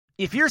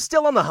If you're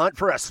still on the hunt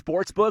for a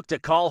sports book to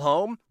call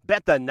home,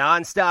 bet the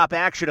nonstop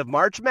action of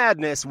March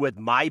Madness with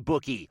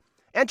MyBookie.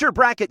 Enter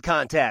bracket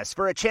contests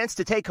for a chance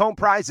to take home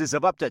prizes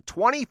of up to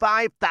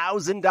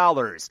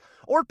 $25,000,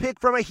 or pick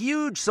from a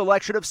huge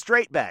selection of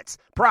straight bets,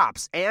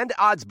 props, and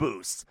odds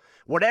boosts.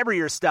 Whatever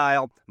your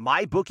style,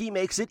 MyBookie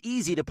makes it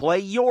easy to play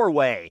your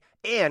way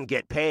and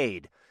get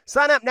paid.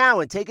 Sign up now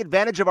and take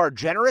advantage of our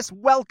generous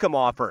welcome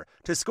offer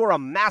to score a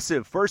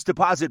massive first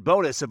deposit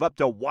bonus of up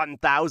to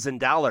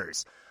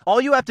 $1,000. All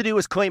you have to do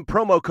is claim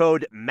promo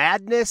code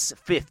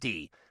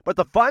MADNESS50. But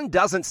the fun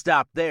doesn't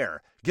stop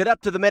there. Get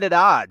up-to-the-minute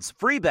odds,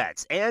 free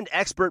bets, and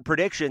expert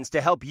predictions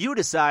to help you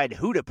decide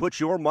who to put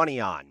your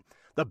money on.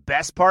 The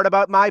best part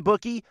about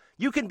MyBookie?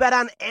 You can bet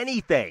on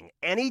anything,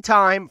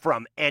 anytime,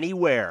 from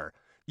anywhere.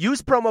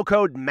 Use promo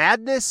code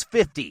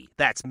MADNESS50,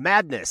 that's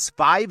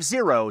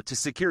MADNESS50, to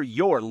secure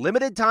your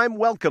limited-time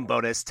welcome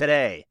bonus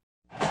today.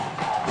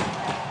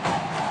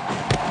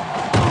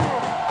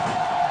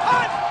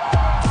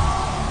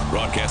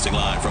 Broadcasting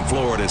live from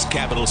Florida's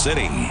capital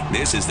city,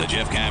 this is the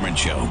Jeff Cameron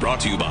Show,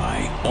 brought to you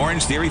by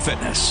Orange Theory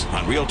Fitness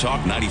on Real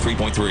Talk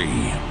 93.3.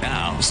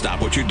 Now,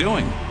 stop what you're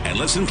doing and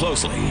listen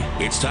closely.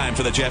 It's time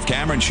for the Jeff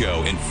Cameron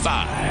Show in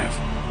 5,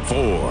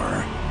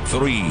 4,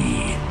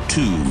 3,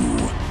 2,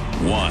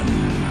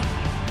 1.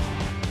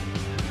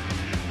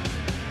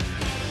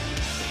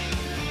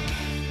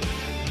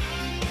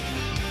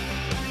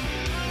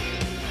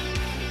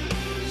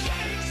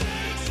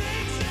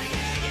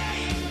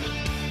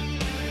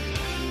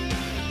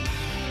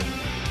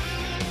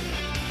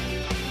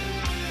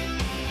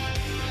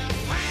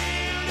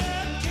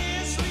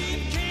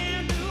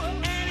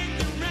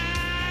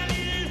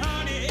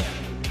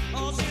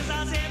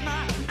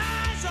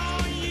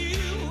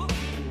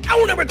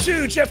 Hour number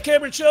 2, Jeff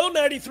Cameron Show,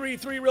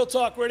 93.3 Real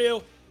Talk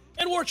Radio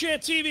and War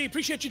Chant TV.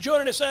 Appreciate you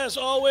joining us as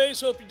always.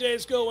 Hope your day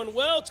is going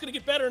well. It's going to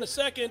get better in a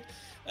second.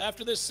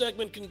 After this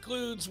segment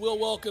concludes, we'll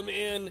welcome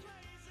in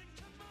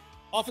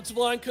offensive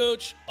line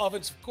coach,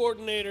 offensive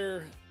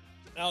coordinator,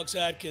 Alex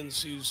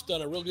Atkins, who's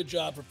done a real good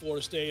job for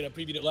Florida State. I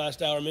previewed it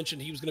last hour. I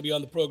mentioned he was going to be on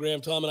the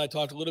program. Tom and I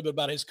talked a little bit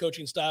about his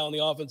coaching style on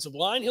the offensive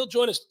line. He'll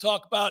join us to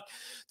talk about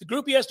the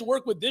group he has to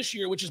work with this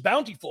year, which is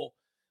bountiful.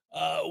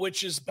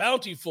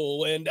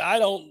 And I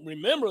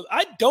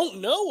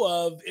don't know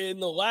of in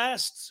the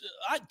last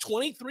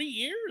 23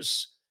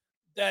 years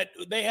that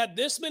they had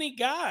this many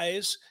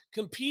guys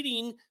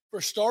competing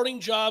for starting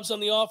jobs on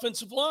the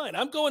offensive line.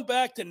 I'm going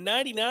back to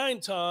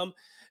 99, Tom.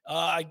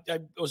 I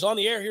was on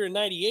the air here in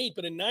 98,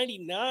 but in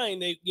 99,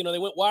 they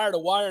went wire to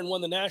wire and won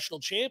the national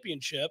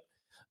championship.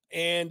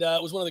 And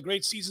it was one of the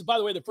great seasons. By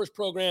the way, the first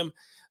program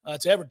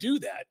to ever do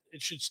that.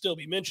 It should still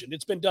be mentioned.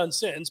 It's been done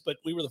since, but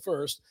we were the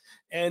first.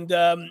 And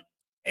that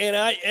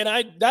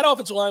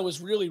offensive line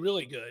was really,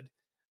 really good.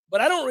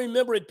 But I don't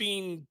remember it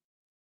being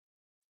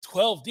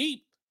 12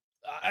 deep.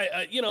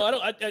 I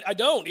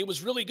don't. It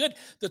was really good.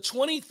 The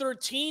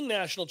 2013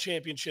 national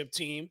championship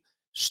team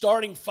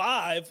starting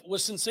 5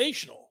 was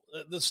sensational.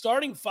 The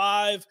starting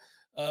 5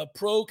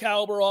 pro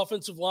caliber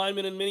offensive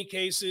linemen in many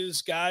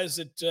cases, guys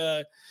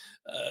that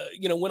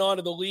went on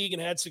to the league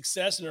and had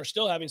success and are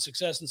still having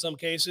success in some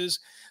cases.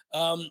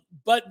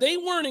 But they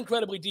weren't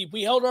incredibly deep.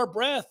 We held our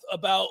breath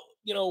about,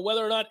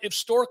 whether or not if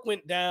Stork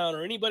went down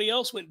or anybody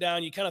else went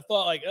down, you kind of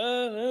thought like,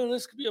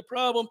 this could be a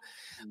problem.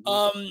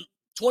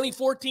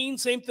 2014,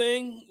 same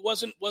thing,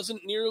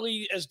 wasn't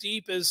nearly as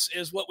deep as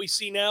what we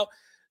see now.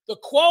 The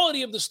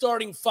quality of the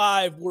starting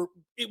 5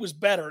 it was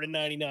better in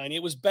 99.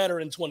 It was better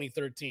in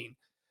 2013.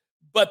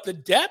 But the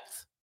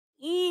depth,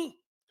 I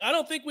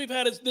don't think we've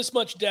had this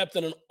much depth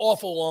in an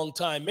awful long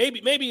time.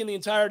 Maybe in the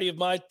entirety of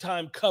my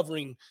time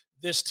covering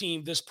this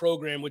team, this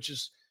program, which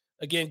is,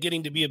 again,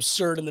 getting to be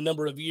absurd in the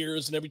number of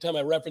years. And every time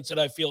I reference it,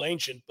 I feel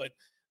ancient. But,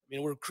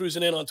 we're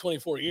cruising in on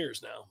 24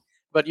 years now.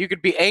 But you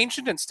could be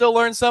ancient and still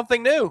learn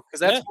something new,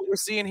 because that's what we're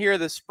seeing here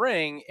this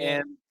spring. Yeah.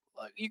 And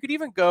you could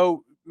even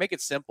make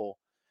it simple.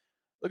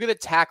 Look at the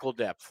tackle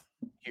depth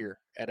here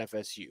at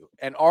FSU.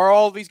 And are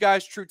all these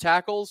guys true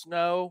tackles?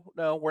 No,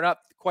 we're not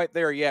quite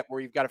there yet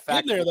where you've got to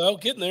factor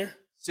getting there.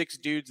 6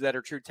 dudes that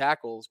are true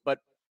tackles. But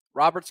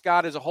Robert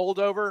Scott is a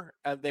holdover.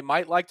 They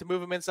might like to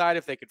move him inside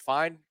if they could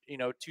find,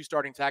 2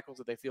 starting tackles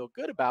that they feel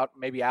good about.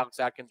 Maybe Alex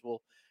Atkins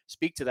will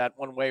speak to that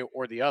one way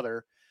or the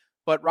other.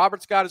 But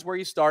Robert Scott is where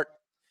you start.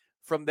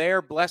 From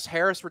there, Bless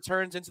Harris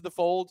returns into the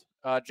fold.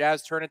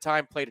 Jazz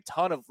Turnetime played a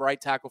ton of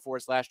right tackle for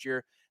us last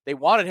year. They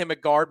wanted him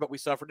at guard, but we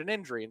suffered an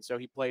injury, and so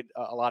he played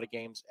a lot of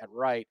games at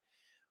right.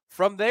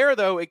 From there,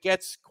 though, it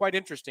gets quite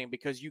interesting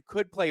because you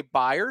could play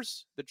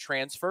Byers, the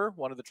transfer,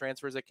 one of the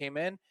transfers that came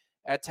in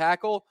at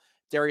tackle.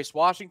 Darius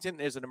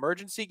Washington is an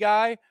emergency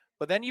guy,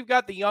 but then you've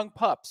got the young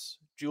pups,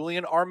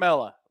 Julian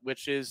Armella,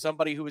 which is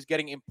somebody who was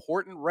getting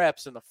important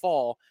reps in the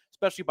fall,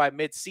 especially by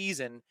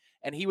midseason.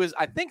 And he was,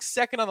 I think,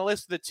 second on the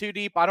list of the 2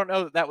 deep. I don't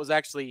know that was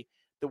actually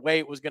the way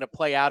it was going to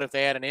play out if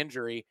they had an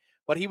injury,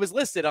 but he was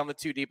listed on the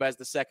 2 deep as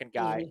the second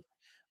guy.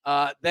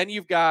 Then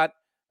you've got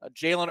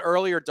Jalen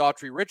Early or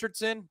Daughtry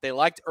Richardson. They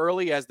liked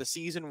Early as the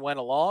season went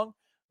along,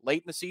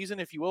 late in the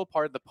season, if you will,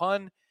 pardon the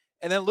pun.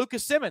 And then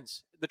Lucas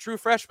Simmons. the true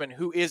freshman,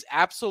 who is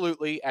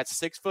absolutely at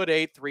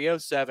 6'8",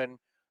 307,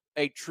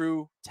 a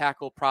true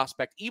tackle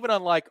prospect, even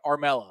unlike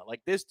Armella.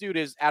 Like, this dude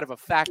is out of a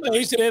factory.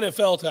 He's an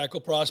NFL tackle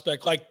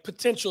prospect, like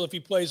potential if he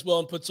plays well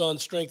and puts on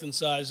strength and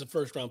size, a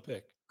first-round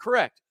pick.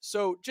 Correct.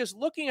 So just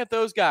looking at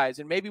those guys,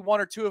 and maybe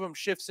one or two of them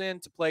shifts in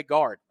to play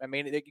guard. I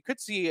mean, you could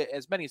see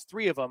as many as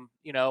three of them,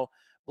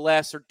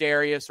 Bless or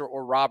Darius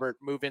or Robert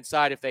move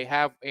inside if they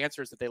have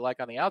answers that they like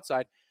on the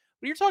outside.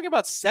 But you're talking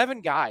about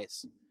seven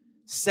guys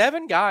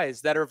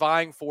that are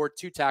vying for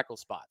two tackle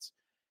spots.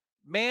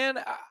 Man,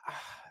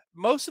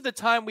 most of the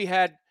time we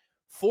had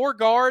four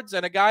guards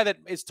and a guy that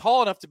is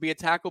tall enough to be a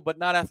tackle but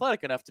not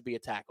athletic enough to be a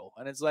tackle.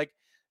 And it's like,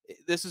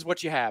 this is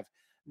what you have.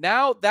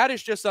 Now that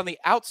is just on the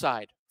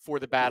outside for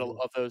the battle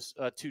of those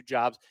two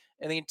jobs.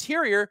 And the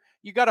interior,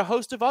 you got a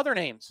host of other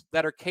names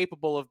that are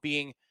capable of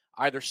being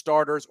either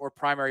starters or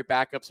primary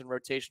backups and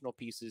rotational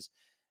pieces.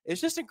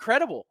 It's just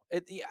incredible.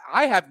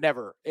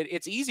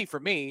 It's easy for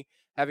me,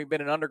 having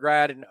been an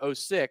undergrad in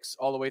 06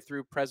 all the way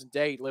through present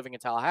day living in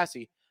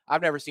Tallahassee.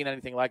 I've never seen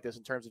anything like this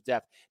in terms of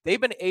depth.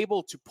 They've been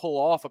able to pull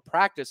off a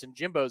practice in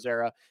Jimbo's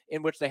era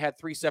in which they had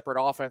three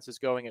separate offenses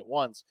going at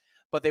once,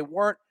 but they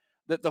weren't.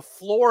 The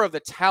floor of the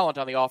talent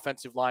on the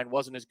offensive line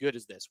wasn't as good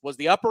as this. Was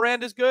the upper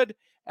end as good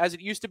as it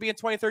used to be in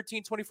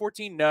 2013,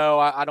 2014? No,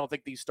 I don't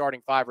think these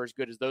starting five are as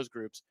good as those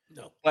groups.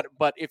 No.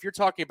 But if you're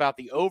talking about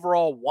the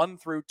overall 1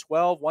 through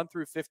 12, 1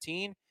 through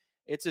 15,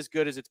 it's as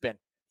good as it's been.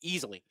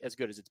 Easily as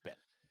good as it's been.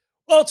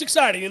 Well, it's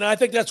exciting, and I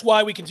think that's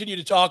why we continue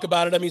to talk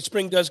about it. I mean,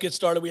 spring does get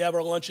started. We have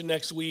our luncheon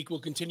next week. We'll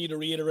continue to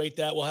reiterate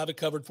that. We'll have it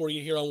covered for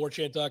you here on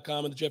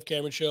warchant.com and the Jeff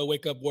Cameron Show,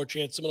 Wake Up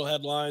Warchant, some of the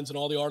headlines and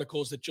all the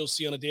articles that you'll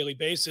see on a daily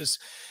basis.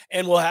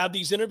 And we'll have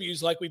these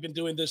interviews like we've been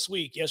doing this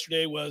week.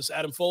 Yesterday was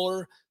Adam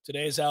Fuller.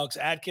 Today is Alex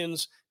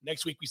Atkins.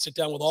 Next week, we sit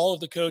down with all of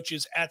the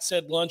coaches at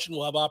said lunch, and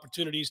we'll have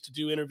opportunities to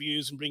do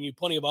interviews and bring you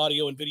plenty of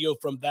audio and video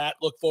from that.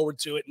 Look forward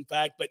to it, in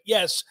fact. But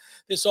yes,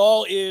 this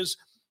all is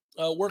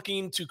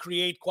working to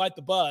create quite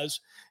the buzz,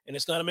 and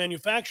it's not a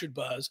manufactured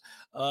buzz,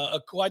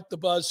 quite the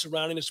buzz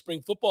surrounding a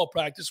spring football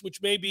practice,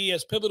 which may be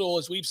as pivotal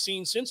as we've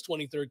seen since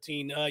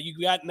 2013. You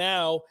got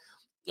now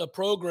a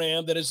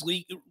program that is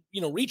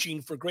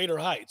reaching for greater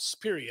heights,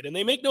 period. And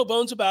they make no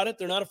bones about it.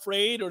 They're not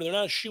afraid, or they're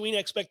not eschewing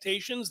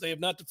expectations. They have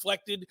not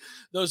deflected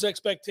those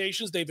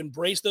expectations. They've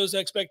embraced those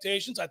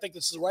expectations. I think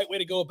this is the right way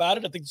to go about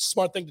it. I think it's a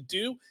smart thing to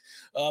do.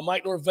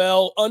 Mike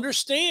Norvell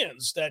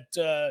understands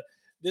that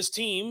this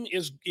team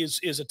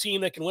is a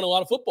team that can win a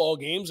lot of football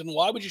games, and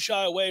why would you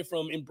shy away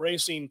from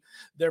embracing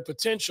their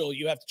potential?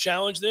 You have to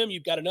challenge them.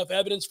 You've got enough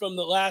evidence from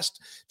the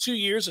last 2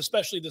 years,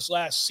 especially this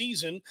last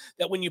season,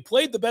 that when you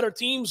played the better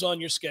teams on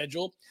your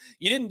schedule,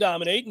 you didn't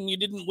dominate and you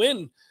didn't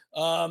win.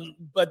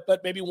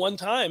 But maybe one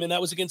time, and that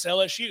was against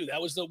LSU.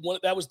 That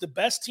was the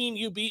best team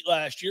you beat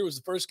last year. It was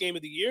the first game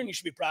of the year, and you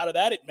should be proud of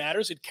that. It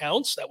matters. It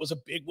counts. That was a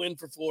big win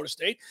for Florida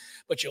State.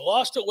 But you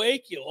lost to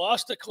Wake, you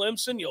lost to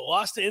Clemson, you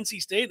lost to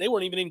NC State. They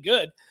weren't even any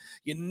good.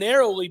 You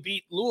narrowly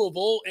beat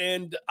Louisville,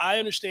 and I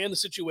understand the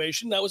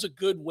situation. That was a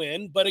good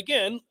win. But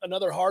again,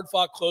 another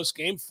hard-fought close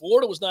game.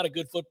 Florida was not a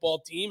good football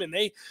team, and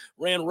they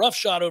ran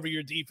roughshod over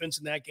your defense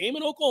in that game.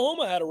 And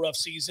Oklahoma had a rough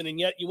season, and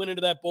yet you went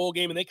into that bowl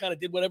game, and they kind of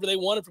did whatever they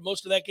wanted for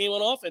most of that game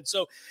on offense.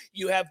 So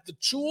you have the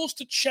tools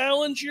to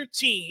challenge your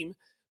team,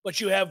 but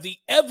you have the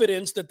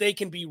evidence that they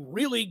can be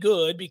really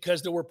good,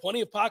 because there were plenty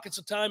of pockets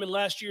of time in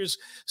last year's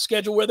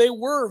schedule where they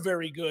were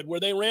very good, where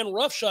they ran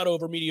roughshod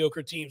over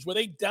mediocre teams, where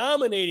they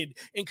dominated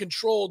and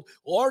controlled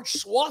large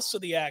swaths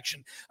of the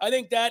action. I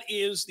think that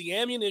is the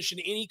ammunition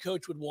any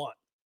coach would want.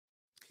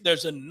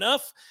 There's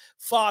enough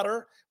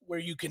fodder where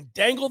you can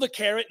dangle the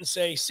carrot and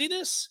say, see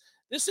this?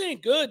 This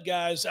ain't good,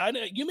 guys.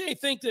 You may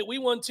think that we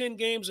won 10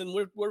 games and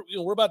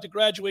we're about to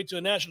graduate to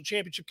a national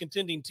championship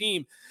contending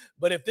team,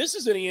 but if this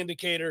is any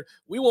indicator,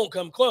 we won't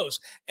come close.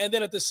 And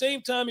then at the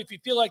same time, if you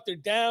feel like they're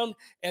down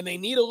and they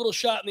need a little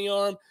shot in the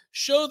arm,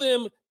 show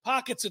them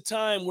pockets of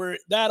time where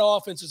that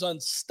offense is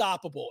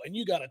unstoppable, and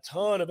you got a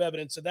ton of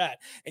evidence of that.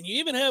 And you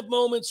even have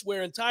moments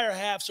where entire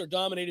halves are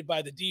dominated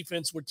by the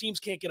defense, where teams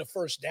can't get a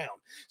first down.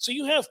 So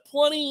you have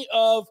plenty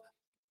of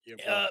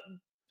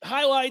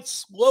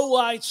highlights,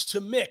 lowlights to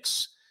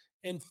mix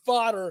and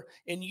fodder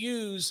and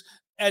use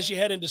as you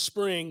head into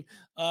spring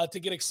to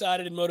get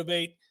excited and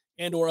motivate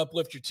and or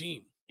uplift your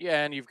team.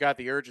 Yeah, and you've got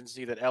the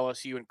urgency that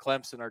LSU and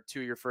Clemson are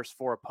two of your first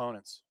four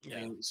opponents. Yeah.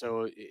 And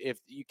so if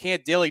you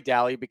can't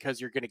dilly-dally because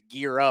you're going to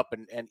gear up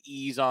and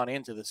ease on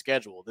into the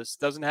schedule. This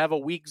doesn't have a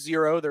week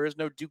 0. There is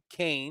no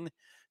Duquesne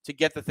to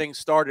get the thing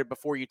started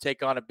before you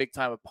take on a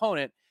big-time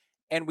opponent.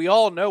 And we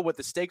all know what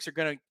the stakes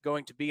are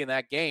going to be in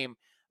that game.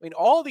 I mean,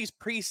 all these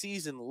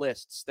preseason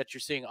lists that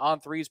you're seeing,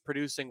 On Three's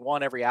producing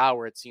one every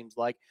hour, it seems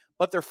like,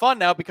 but they're fun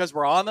now because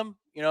we're on them.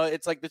 You know,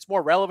 it's like it's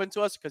more relevant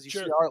to us because you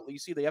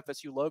see the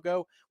FSU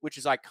logo, which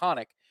is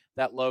iconic,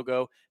 that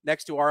logo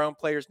next to our own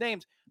players'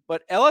 names.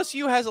 But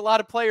LSU has a lot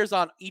of players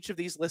on each of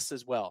these lists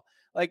as well.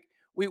 Like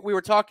we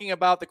were talking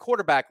about the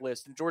quarterback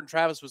list, and Jordan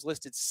Travis was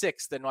listed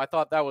 6th, and I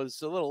thought that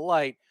was a little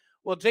light.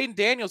 Well, Jaden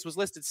Daniels was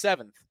listed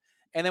 7th.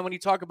 And then when you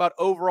talk about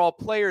overall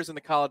players in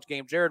the college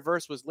game, Jared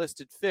Verse was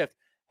listed 5th.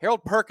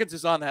 Harold Perkins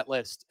is on that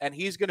list, and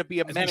he's going to be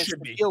a As he menace should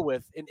to be. deal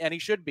with, and he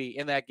should be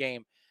in that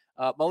game.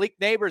 Malik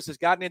Neighbors has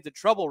gotten into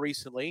trouble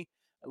recently.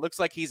 It looks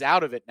like he's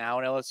out of it now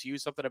in LSU.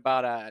 Something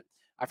about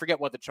I forget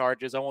what the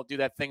charge is. I won't do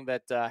that thing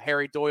that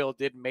Harry Doyle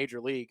did in Major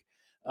League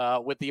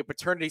with the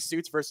paternity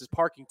suits versus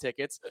parking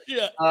tickets.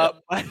 Yeah.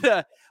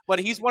 But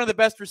he's one of the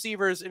best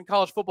receivers in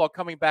college football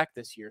coming back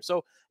this year.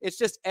 So it's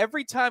just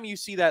every time you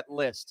see that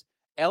list,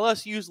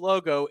 LSU's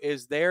logo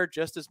is there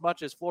just as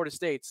much as Florida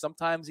State's,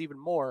 sometimes even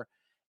more.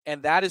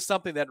 And that is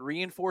something that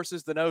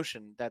reinforces the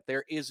notion that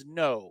there is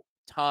no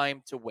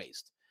time to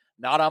waste.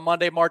 Not on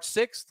Monday, March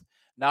 6th,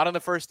 not on the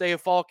first day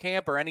of fall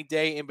camp or any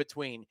day in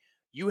between.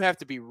 You have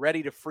to be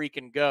ready to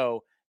freaking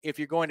go if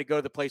you're going to go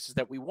to the places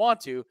that we want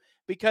to,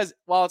 because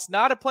while it's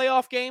not a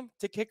playoff game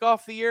to kick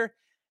off the year,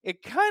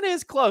 it kind of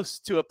is close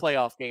to a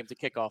playoff game to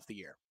kick off the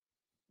year.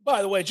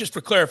 By the way, just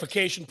for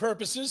clarification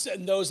purposes,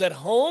 and those at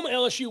home,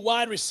 LSU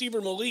wide receiver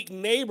Malik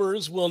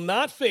Neighbors will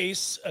not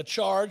face a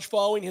charge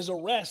following his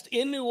arrest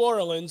in New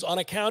Orleans on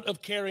account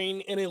of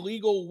carrying an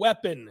illegal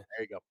weapon.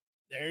 There you go.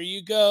 There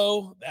you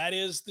go. That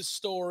is the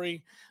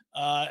story.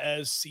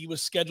 As he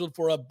was scheduled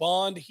for a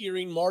bond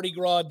hearing Mardi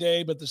Gras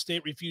Day, but the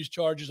state refused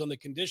charges on the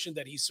condition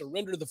that he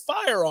surrender the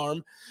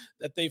firearm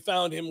that they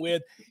found him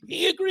with.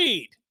 He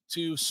agreed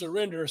to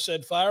surrender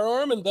said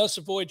firearm and thus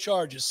avoid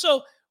charges.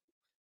 So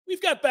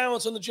we've got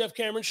balance on the Jeff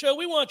Cameron Show.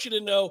 We want you to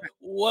know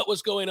what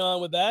was going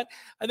on with that.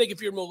 I think if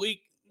you're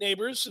Malik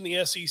Neighbors in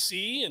the SEC,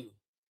 and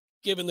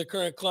given the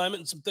current climate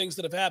and some things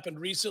that have happened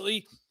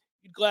recently,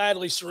 you'd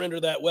gladly surrender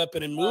that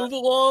weapon and move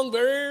along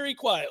very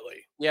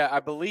quietly. Yeah,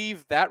 I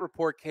believe that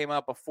report came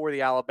out before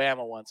the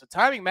Alabama one. So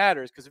timing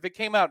matters, because if it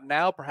came out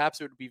now, perhaps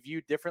it would be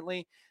viewed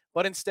differently.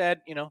 But instead,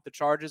 the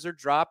charges are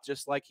dropped,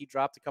 just like he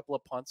dropped a couple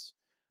of punts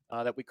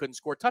that we couldn't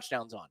score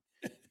touchdowns on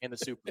in the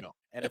Superdome.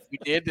 And if we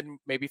did, then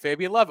maybe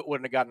Fabian Lovett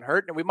wouldn't have gotten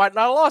hurt, and we might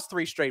not have lost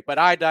 3 straight. But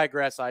I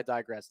digress.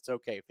 It's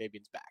okay.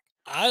 Fabian's back.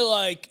 I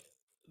like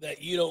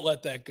that you don't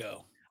let that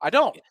go. I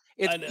don't.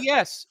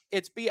 It's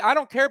BS. I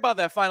don't care about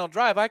that final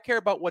drive. I care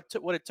about what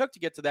it took to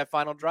get to that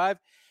final drive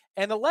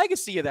and the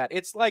legacy of that.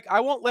 It's like I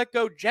won't let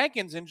go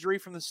Jenkins' injury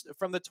from the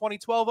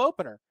 2012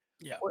 opener.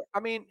 Yeah. I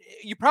mean,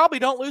 you probably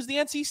don't lose the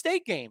NC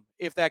State game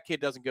if that kid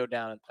doesn't go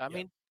down. I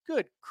mean,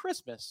 good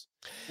Christmas.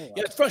 Yeah,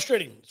 it's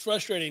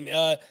frustrating.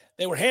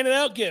 They were handing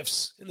out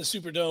gifts in the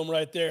Superdome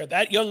right there.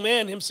 That young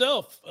man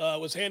himself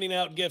was handing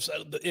out gifts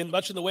in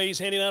much in the way he's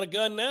handing out a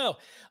gun now.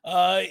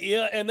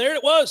 And there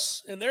it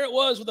was.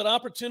 With an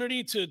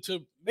opportunity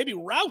to maybe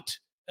rout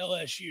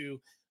LSU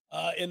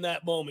in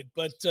that moment.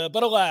 But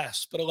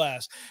alas.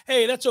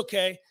 Hey, that's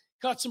okay.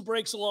 Caught some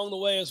breaks along the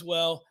way as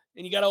well.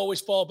 And you got to always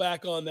fall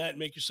back on that and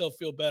make yourself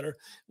feel better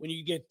when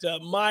you get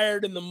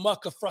mired in the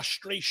muck of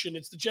frustration.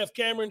 It's the Jeff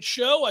Cameron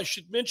Show. I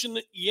should mention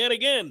that yet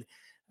again,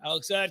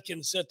 Alex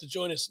Atkins set to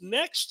join us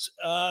next.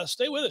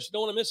 Stay with us. You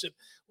don't want to miss it.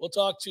 We'll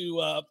talk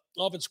to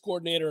offensive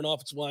coordinator and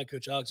offensive line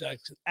coach Alex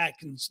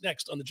Atkins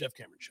next on the Jeff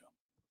Cameron Show.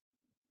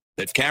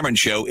 The Cameron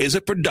Show is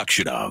a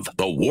production of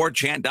the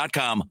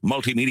WarChant.com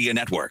Multimedia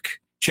Network.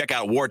 Check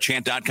out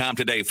WarChant.com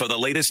today for the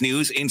latest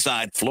news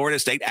inside Florida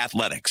State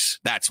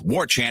athletics. That's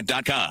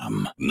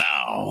WarChant.com.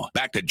 Now,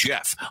 back to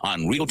Jeff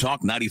on Real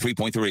Talk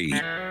 93.3.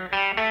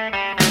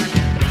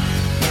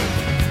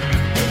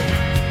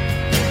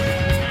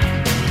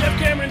 Jeff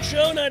Cameron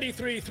Show,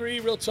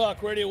 93.3 Real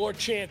Talk Radio,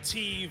 WarChant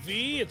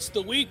TV. It's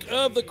the week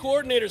of the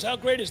coordinators. How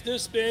great has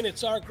this been?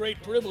 It's our great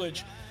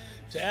privilege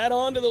to add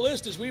on to the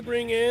list as we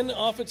bring in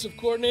offensive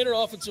coordinator,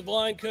 offensive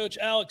line coach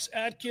Alex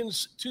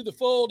Atkins to the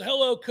fold.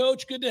 Hello,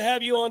 Coach. Good to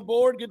have you on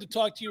board. Good to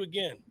talk to you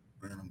again.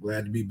 Man, I'm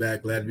glad to be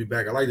back.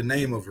 I like the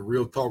name of it,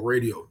 Real Talk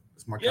Radio.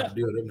 It's my kind of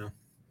deal, isn't it?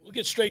 We'll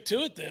get straight to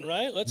it then,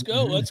 right? Let's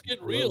go. Let's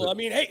get real. I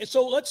mean, hey,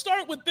 so let's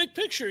start with big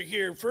picture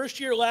here. First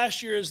year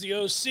last year as the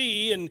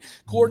OC and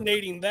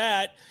coordinating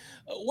that.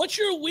 What's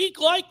your week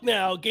like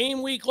now,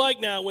 game week like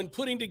now, when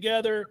putting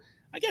together –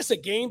 I guess a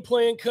game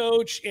plan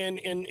coach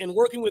and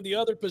working with the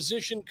other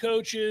position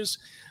coaches?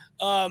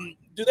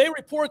 Do they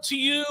report to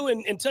you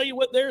and tell you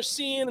what they're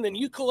seeing, and then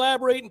you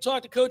collaborate and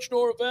talk to Coach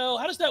Norvell?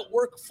 How does that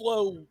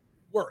workflow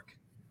work?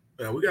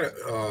 Yeah, we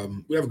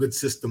have a good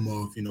system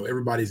of,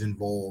 everybody's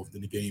involved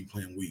in the game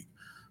plan week.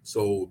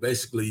 So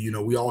basically,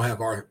 we all have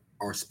our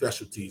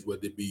specialties,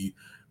 whether it be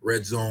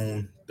red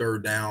zone,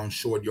 third down,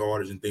 short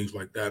yardage, and things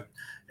like that.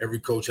 Every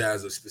coach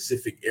has a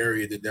specific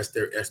area that's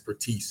their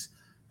expertise.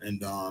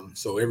 And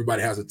so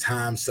everybody has a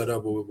time set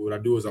up. What I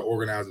do is I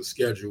organize a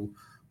schedule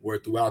where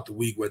throughout the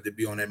week, whether it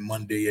be on that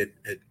Monday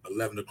at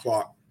 11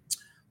 o'clock,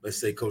 let's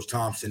say Coach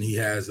Thompson, he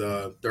has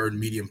a third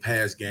medium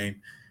pass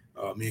game.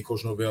 Me and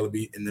Coach Norvell will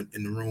be in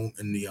the room,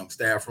 in the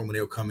staff room, and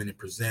they'll come in and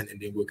present, and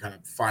then we'll kind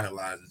of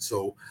finalize it.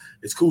 So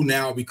it's cool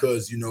now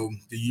because, the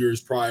years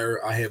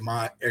prior, I had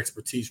my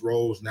expertise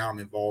roles. Now I'm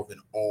involved in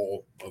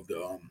all of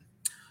the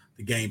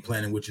game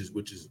planning, which is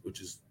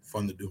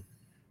fun to do.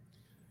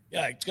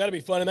 Yeah, it's got to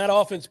be fun. And that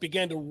offense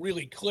began to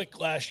really click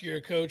last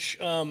year, Coach.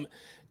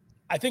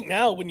 I think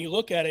now when you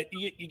look at it,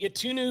 you get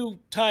 2 new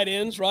tight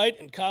ends, right?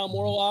 And Kyle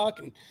Morlock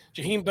and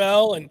Jaheim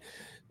Bell. And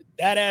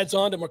That adds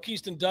on to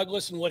Marquiston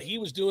Douglas and what he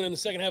was doing in the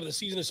second half of the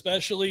season,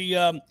 especially.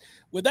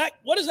 With that,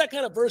 what does that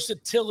kind of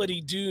versatility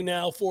do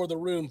now for the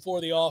room,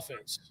 for the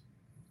offense?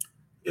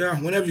 Yeah,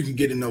 whenever you can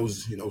get in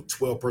those,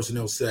 12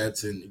 personnel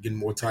sets and getting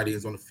more tight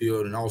ends on the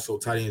field, and also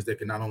tight ends that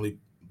can not only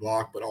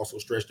block but also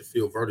stretch the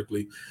field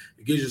vertically,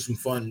 it gives you some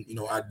fun,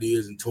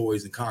 ideas and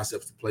toys and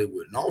concepts to play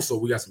with. And also,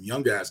 we got some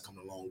young guys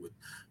coming along with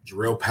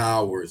Jarrell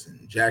Powers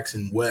and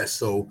Jackson West,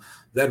 so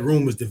that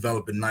room is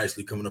developing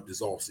nicely coming up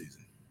this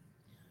offseason.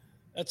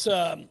 That's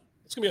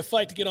it's gonna be a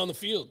fight to get on the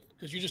field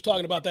because you're just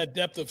talking about that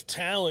depth of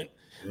talent.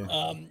 Yeah.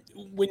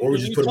 Or we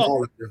just put them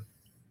all out there.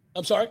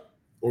 I'm sorry.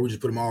 Or we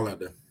just put them all out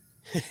there.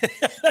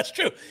 That's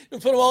true. You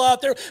put them all out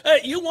there.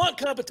 You want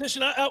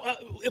competition.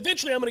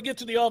 Eventually, I'm going to get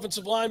to the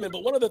offensive lineman,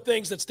 but one of the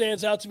things that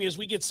stands out to me as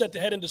we get set to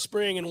head into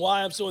spring and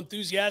why I'm so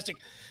enthusiastic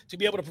to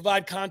be able to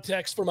provide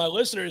context for my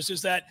listeners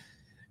is that,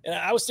 and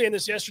I was saying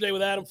this yesterday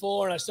with Adam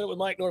Fuller, and I said it with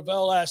Mike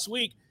Norvell last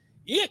week,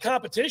 you get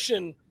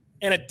competition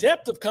and a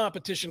depth of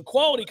competition,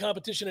 quality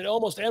competition at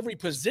almost every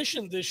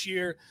position this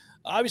year.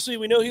 Obviously,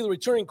 we know who the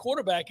returning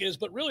quarterback is,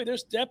 but really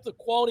there's depth of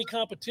quality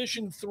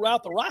competition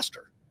throughout the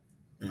roster.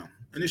 Yeah.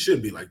 And it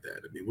should be like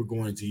that. I mean, we're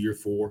going into year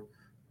 4.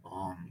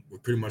 We're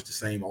pretty much the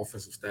same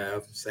offensive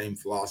staff, same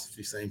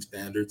philosophy, same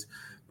standards,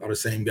 a lot of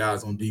same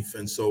guys on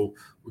defense. So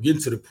we're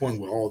getting to the point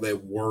where all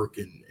that work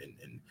and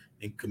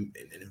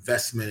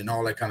investment and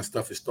all that kind of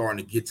stuff is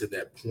starting to get to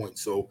that point.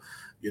 So,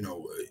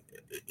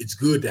 it's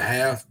good to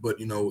have, but,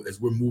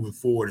 as we're moving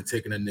forward and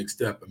taking that next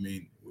step, I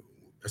mean,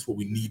 that's what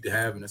we need to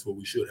have and that's what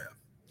we should have.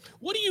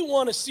 What do you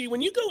want to see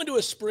when you go into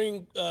a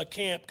spring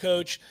camp,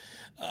 Coach?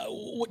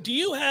 Do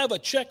you have a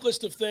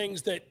checklist of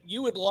things that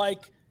you would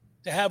like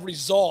to have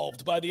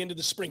resolved by the end of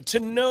the spring to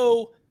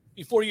know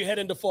before you head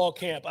into fall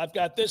camp? I've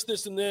got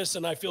this, and this,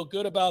 and I feel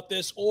good about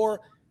this. Or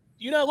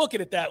do you not look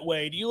at it that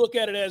way? Do you look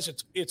at it as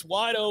it's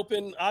wide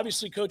open?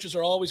 Obviously, coaches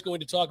are always going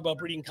to talk about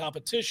breeding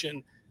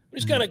competition. I'm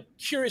just kind of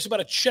curious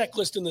about a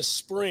checklist in the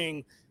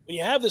spring. When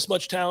you have this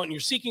much talent and you're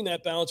seeking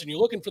that balance and you're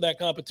looking for that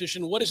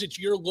competition, what is it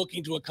you're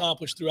looking to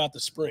accomplish throughout the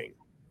spring?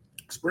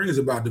 Spring is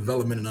about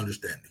development and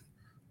understanding.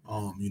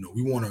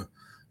 We want to,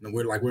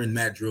 we're in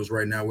mat drills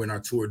right now. We're in our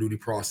tour duty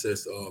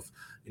process of,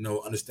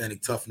 understanding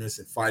toughness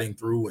and fighting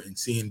through and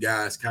seeing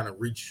guys kind of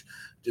reach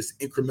just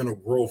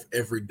incremental growth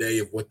every day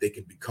of what they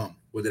can become,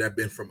 whether that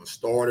been from a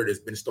starter that's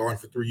been starting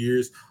for 3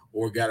 years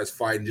or a guy that's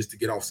fighting just to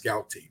get off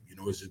scout team.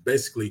 It's just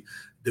basically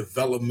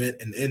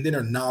development and then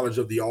a knowledge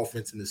of the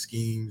offense and the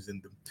schemes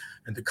and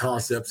the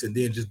concepts, and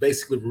then just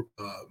basically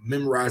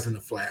memorizing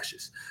the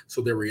flashes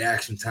so their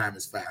reaction time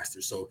is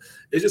faster. So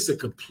it's just a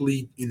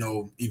complete,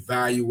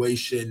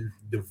 evaluation,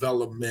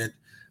 development,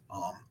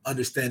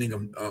 understanding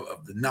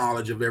of the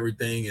knowledge of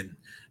everything.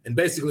 And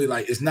basically,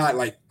 like, it's not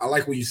like, I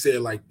like what you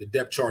said, like the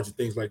depth charts and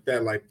things like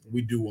that. Like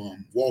we do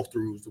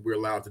walkthroughs that we're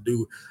allowed to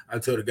do. I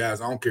tell the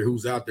guys, I don't care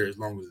who's out there as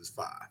long as it's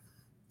 5.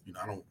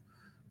 I don't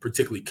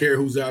particularly care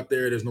who's out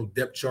there. There's no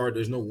depth chart.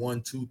 There's no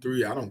 1, 2,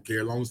 3. I don't care.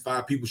 As long as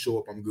 5 people show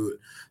up, I'm good.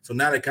 So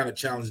now they kind of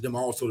challenge them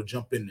also to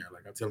jump in there.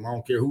 Like I tell them, I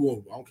don't care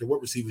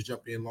what receivers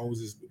jump in, as long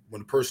as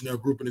when the personnel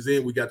grouping is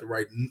in, we got the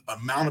right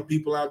amount of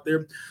people out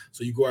there.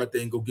 So you go out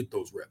there and go get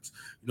those reps,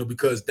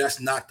 because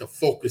that's not the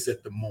focus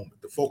at the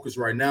moment. The focus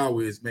right now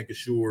is making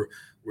sure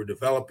we're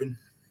developing,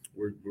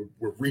 we're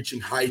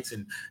reaching heights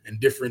and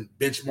different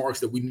benchmarks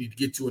that we need to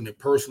get to in their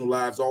personal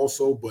lives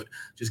also, but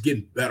just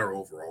getting better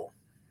overall.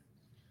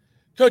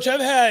 Coach,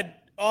 I've had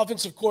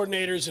offensive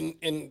coordinators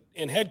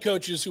and head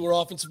coaches who are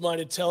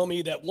offensive-minded tell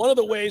me that one of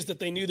the ways that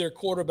they knew their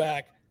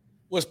quarterback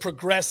was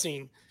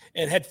progressing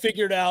and had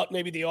figured out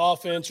maybe the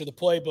offense or the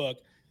playbook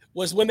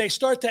was when they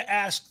start to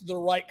ask the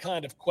right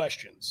kind of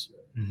questions.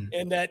 Mm-hmm.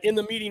 And that in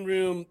the meeting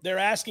room, they're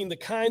asking the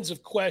kinds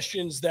of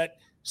questions that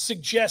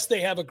suggest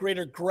they have a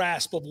greater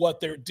grasp of what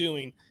they're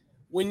doing.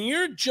 When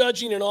you're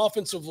judging an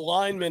offensive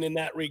lineman in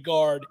that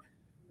regard,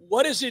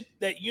 what is it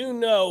that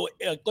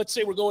let's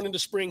say we're going into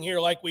spring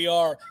here like we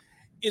are,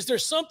 is there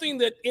something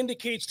that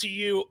indicates to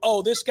you,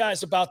 oh, this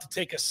guy's about to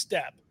take a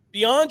step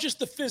beyond just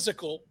the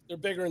physical? They're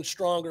bigger and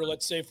stronger,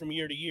 let's say, from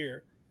year to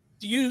year.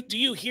 Do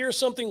you hear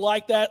something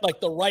like that, like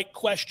the right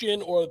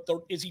question, or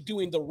is he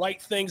doing the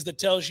right things that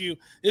tells you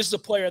this is a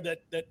player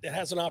that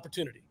has an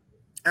opportunity?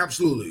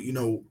 Absolutely.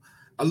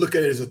 I look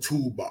at it as a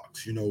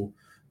toolbox.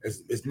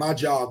 As my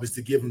job is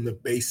to give them the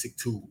basic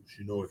tools.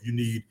 If you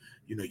need,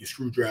 your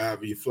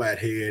screwdriver, your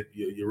flathead,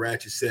 your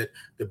ratchet set,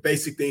 the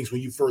basic things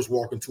when you first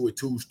walk into a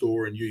tool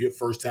store and you're your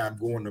first time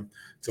going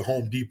to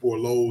Home Depot or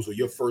Lowe's, or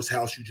your first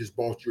house you just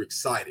bought, you're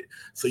excited.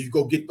 So you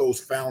go get those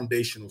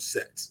foundational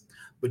sets.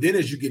 But then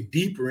as you get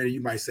deeper in it,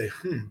 you might say,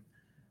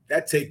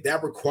 that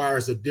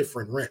requires a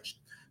different wrench.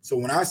 So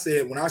when I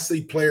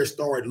see players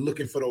start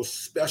looking for those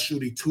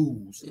specialty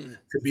tools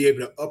to be able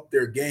to up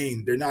their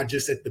game, they're not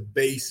just at the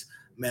base,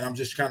 man, I'm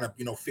just trying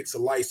to, fix a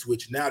light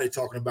switch. Now they're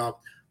talking about,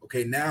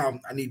 okay, now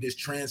I need this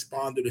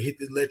transponder to hit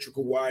the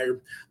electrical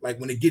wire. Like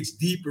when it gets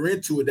deeper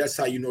into it, that's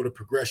how the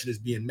progression is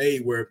being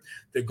made, where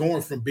they're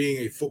going from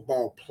being a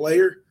football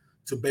player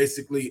to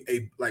basically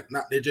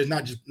they're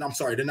not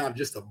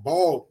just a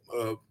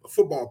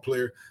football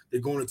player.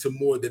 They're going into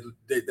more that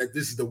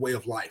this is the way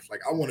of life.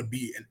 Like, I want to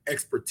be an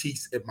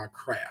expertise at my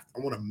craft. I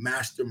want to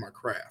master my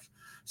craft.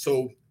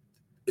 So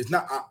it's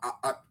not,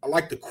 I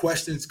like the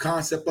questions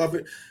concept of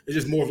it. It's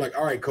just more of like,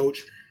 all right,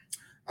 coach,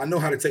 I know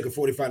how to take a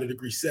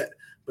 45-degree set,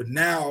 but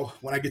now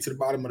when I get to the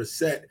bottom of the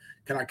set,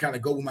 can I kind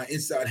of go with my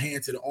inside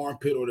hand to the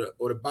armpit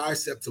or the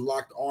bicep to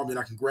lock the arm that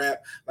I can grab?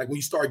 Like, when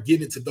you start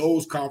getting into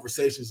those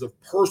conversations of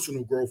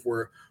personal growth,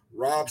 where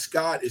Rob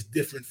Scott is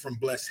different from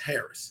Bless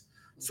Harris.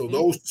 So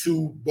those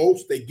two,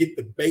 both, they get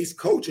the base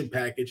coaching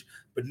package,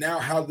 but now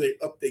how they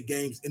up their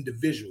games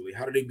individually?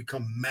 How do they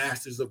become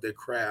masters of their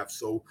craft?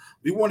 So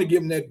we want to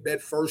give them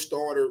that first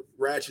starter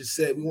ratchet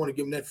set. We want to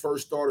give them that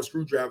first starter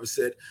screwdriver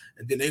set,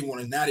 and then they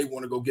want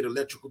to go get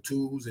electrical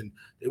tools, and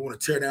they want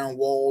to tear down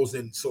walls.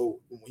 And so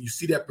when you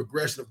see that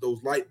progression of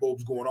those light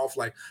bulbs going off,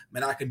 like,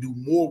 man, I can do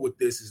more with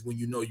this, is when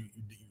you know you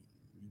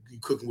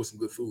cooking with some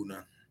good food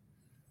now.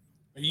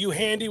 Are you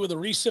handy with a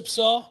recip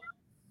saw?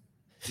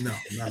 No,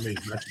 not me.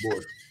 Not your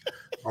boy.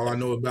 All I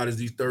know about is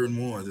these third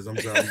and ones. Is I'm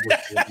sorry.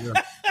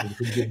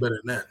 You get better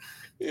than that.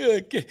 Yeah,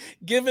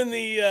 given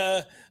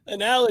the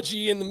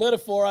analogy and the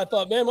metaphor, I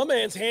thought, man, my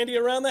man's handy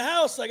around the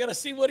house. I got to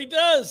see what he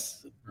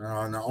does.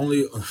 The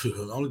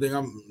only thing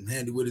I'm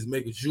handy with is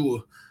making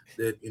sure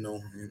that,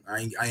 I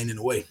ain't in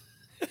the way.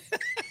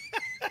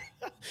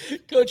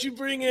 Coach, you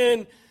bring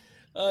in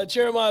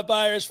Jeremiah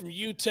Byers from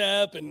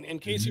UTEP and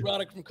Casey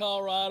Roddick from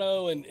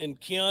Colorado and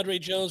Keandre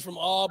Jones from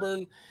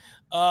Auburn.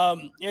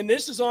 And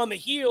this is on the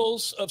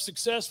heels of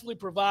successfully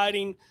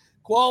providing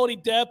quality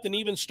depth and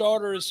even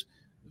starters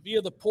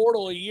via the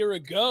portal a year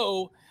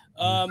ago.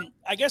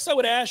 I guess I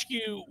would ask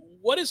you,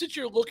 what is it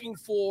you're looking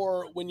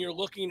for when you're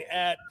looking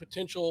at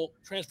potential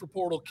transfer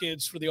portal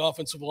kids for the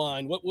offensive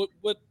line? What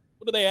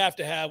do they have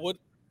to have? What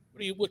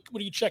are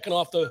you checking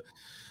off the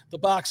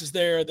boxes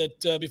there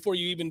that before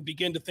you even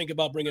begin to think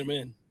about bringing them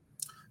in?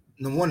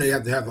 Number one, they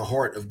have to have the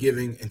heart of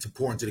giving and to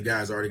pour into the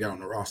guys already got on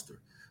the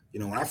roster.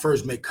 When I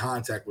first make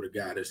contact with a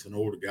guy that's an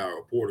older guy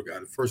or a porter guy,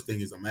 the first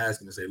thing is I'm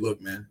asking to say, look,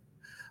 man,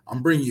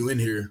 I'm bringing you in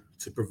here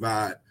to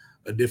provide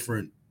a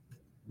different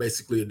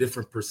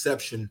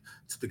perception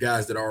to the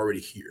guys that are already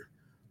here.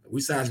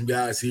 We signed some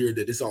guys here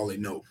that this all they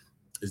know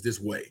is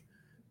this way.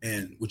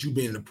 And with you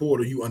being a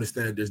porter, you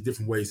understand that there's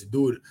different ways to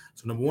do it.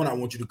 So number one, I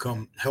want you to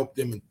come help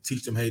them and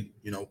teach them, hey,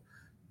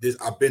 this,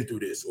 I've been through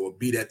this, or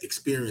be that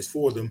experience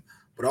for them.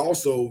 But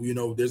also,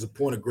 there's a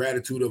point of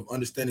gratitude of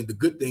understanding the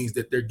good things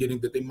that they're getting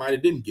that they might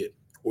have didn't get,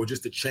 or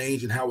just the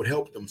change and how it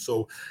helped them.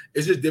 So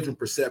it's just different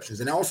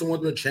perceptions. And I also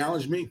want them to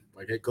challenge me.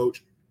 Like, hey,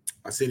 coach,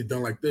 I seen it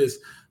done like this.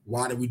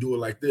 Why did we do it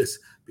like this?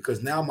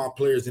 Because now my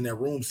players in that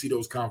room see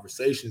those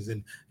conversations,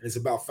 and it's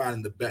about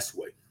finding the best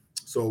way.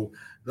 So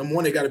number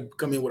one, they got to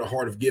come in with a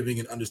heart of giving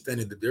and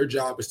understanding that their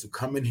job is to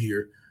come in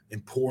here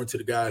and pour into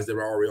the guys that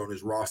are already on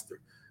this roster.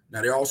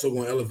 Now, they're also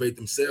going to elevate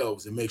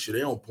themselves and make sure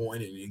they're on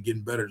point and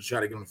getting better to try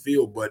to get on the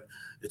field. But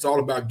it's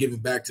all about giving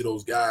back to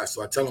those guys.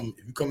 So I tell them,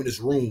 if you come in this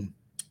room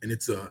and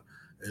it's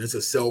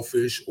a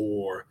selfish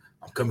or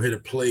I'm coming here to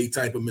play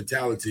type of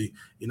mentality,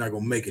 you're not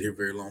going to make it here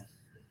very long.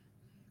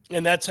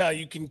 And that's how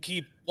you can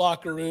keep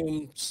locker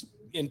rooms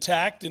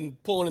intact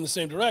and pulling in the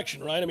same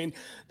direction, right? I mean,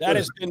 that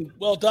has been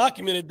well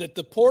documented that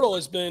the portal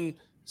has been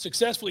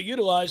successfully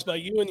utilized by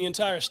you and the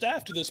entire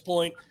staff to this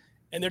point.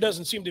 And there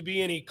doesn't seem to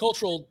be any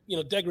cultural,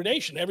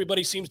 degradation.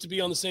 Everybody seems to be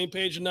on the same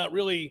page and not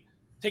really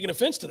taking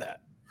offense to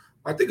that.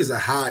 I think it's a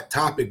hot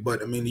topic,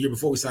 but I mean, the year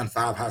before we signed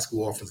 5 high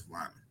school offensive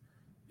linemen,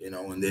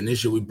 and then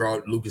this year we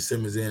brought Lucas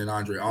Simmons in and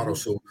Andre Otto.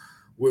 So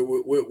we're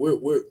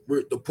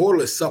the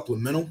portal is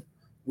supplemental.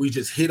 We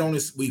just hit on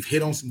this. We've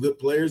hit on some good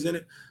players in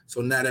it.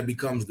 So now that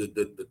becomes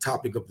the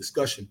topic of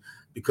discussion,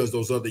 because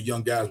those other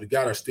young guys we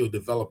got are still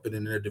developing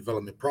in their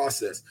development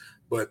process,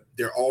 but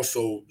they're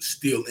also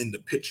still in the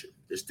picture.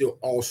 They're still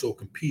also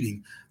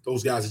competing.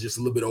 Those guys are just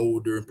a little bit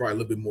older and probably a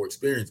little bit more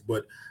experienced.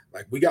 But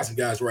like, we got some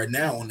guys right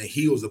now on the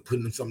heels of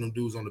putting some of them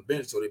dudes on the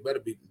bench, so they better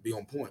be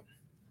on point.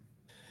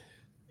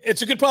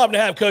 It's a good problem to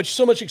have, Coach.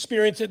 So much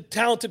experience and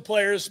talented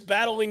players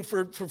battling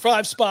for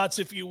 5 spots,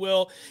 if you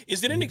will.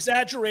 Is it an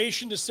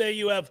exaggeration to say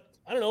you have,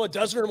 I don't know, a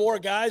dozen or more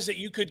guys that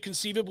you could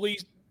conceivably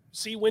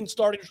see win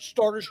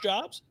starters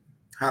jobs?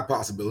 High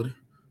possibility.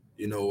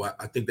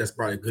 I think that's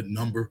probably a good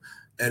number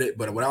at it.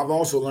 But what I've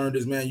also learned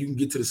is, man, you can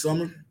get to the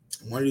summer,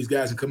 and one of these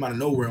guys can come out of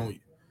nowhere on you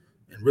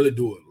and really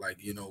do it. Like,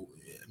 it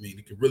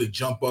can really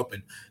jump up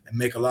and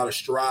make a lot of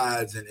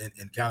strides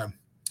and kind of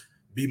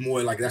be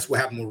more like, that's what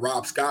happened with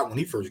Rob Scott when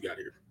he first got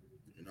here.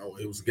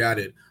 It was a guy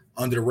that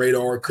under the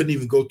radar couldn't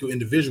even go through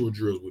individual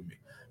drills with me.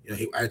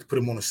 I had to put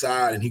him on the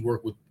side, and he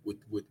worked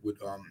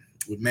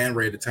with Man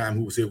Ray at the time,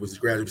 who was here, was his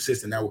graduate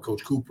assistant, now with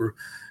Coach Cooper,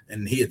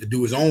 and he had to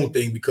do his own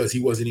thing because he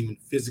wasn't even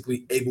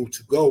physically able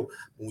to go.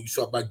 When you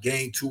saw about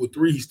game 2 or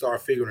 3, he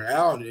started figuring it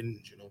out, and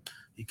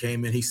he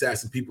came in, he sat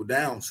some people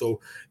down. So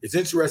it's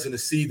interesting to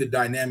see the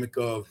dynamic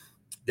of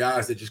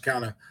guys that just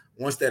kind of,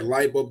 once that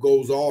light bulb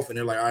goes off and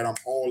they're like, all right, I'm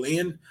all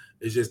in.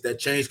 It's just that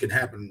change can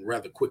happen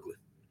rather quickly.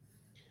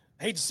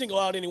 I hate to single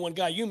out any one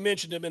guy. You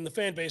mentioned him, and the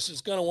fan base is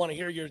going to want to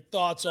hear your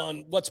thoughts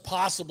on what's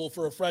possible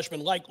for a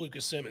freshman like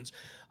Lucas Simmons.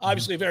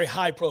 Obviously, a very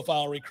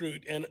high-profile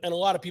recruit, and a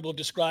lot of people have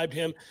described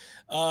him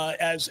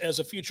as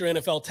a future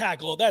NFL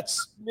tackle.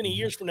 That's many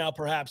years from now,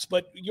 perhaps.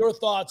 But your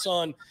thoughts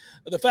on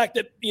the fact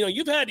that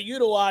you've had to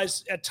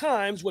utilize at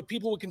times what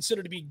people would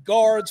consider to be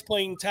guards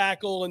playing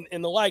tackle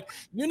and the like.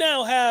 You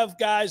now have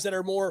guys that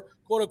are more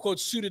quote-unquote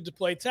suited to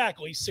play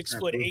tackle. He's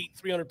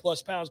 6'8",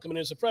 300-plus pounds coming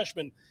in as a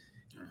freshman.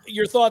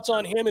 Your thoughts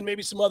on him and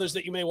maybe some others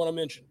that you may want to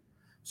mention.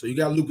 So you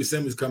got Lucas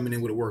Simmons coming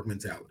in with a work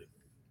mentality.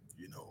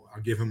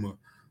 I'll give him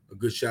a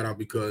good shout out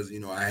because,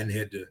 I hadn't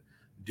had to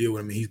deal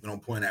with him. He's been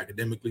on point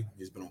academically.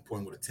 He's been on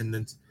point with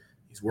attendance.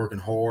 He's working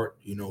hard.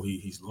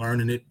 He's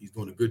learning it. He's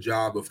doing a good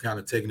job of kind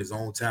of taking his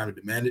own time to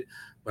demand it.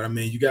 But,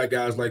 you got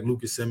guys like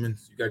Lucas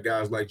Simmons. You got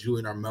guys like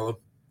Julian Armella.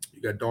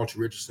 You got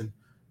Dalton Richardson.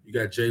 You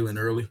got Jalen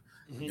Early.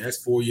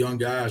 That's 4 young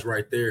guys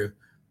right there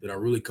that are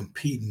really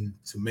competing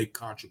to make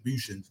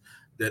contributions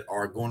that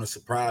are going to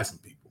surprise some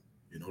people.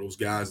 Those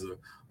guys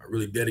are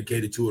really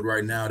dedicated to it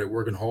right now. They're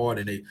working hard,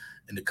 and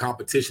the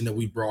competition that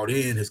we brought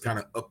in has kind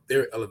of upped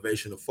their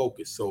elevation of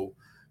focus. So,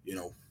 it's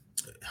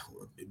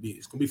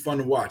going to be fun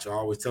to watch. I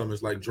always tell them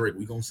it's like Drake.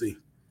 We're going to see.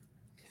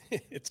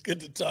 It's good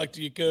to talk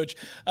to you, Coach.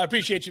 I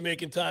appreciate you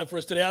making time for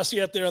us today. I'll see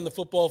you out there on the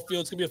football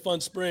field. It's going to be a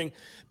fun spring.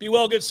 Be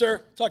well, good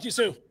sir. Talk to you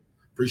soon.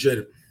 Appreciate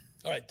it.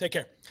 All right, take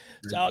care.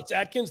 It's Alex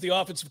Atkins, the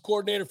offensive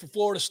coordinator for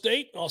Florida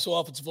State, also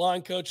offensive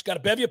line coach. Got a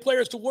bevy of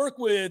players to work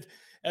with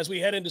as we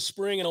head into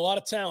spring and a lot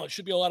of talent.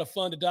 Should be a lot of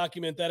fun to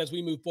document that as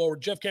we move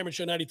forward. Jeff Cameron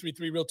Show, 93.3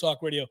 Real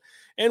Talk Radio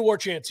and War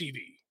Chant TV.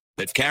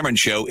 The Cameron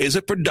Show is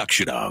a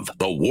production of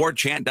the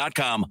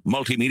WarChant.com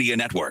Multimedia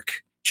Network.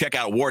 Check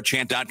out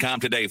WarChant.com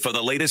today for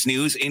the latest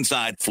news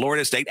inside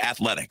Florida State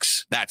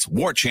athletics. That's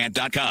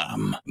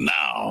WarChant.com.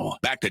 Now,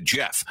 back to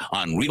Jeff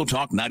on Real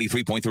Talk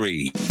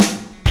 93.3.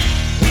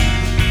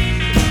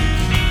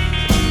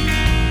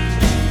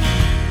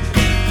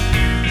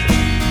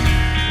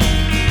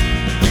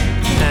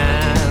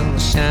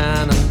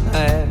 Shining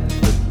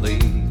path that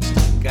leads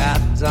to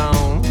God's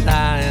own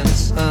dying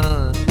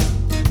sun,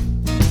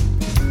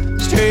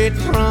 straight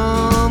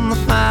from the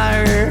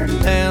fire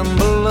down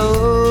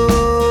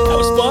below. That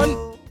was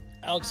fun.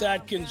 Alex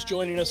Atkins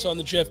joining us on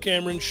the Jeff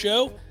Cameron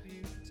Show.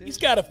 He's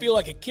got to feel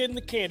like a kid in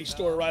the candy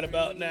store right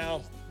about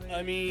now.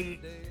 I mean,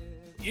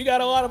 you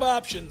got a lot of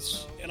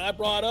options, and I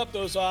brought up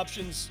those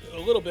options a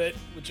little bit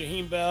with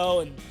Jaheim Bell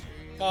and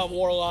Kyle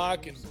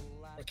Warlock and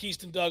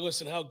Keaston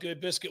Douglas and how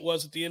good Biscuit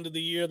was at the end of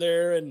the year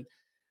there. And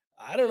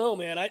I don't know,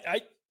 man.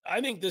 I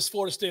think this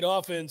Florida State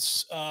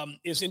offense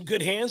is in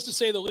good hands, to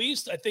say the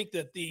least. I think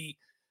that the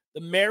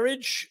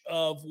marriage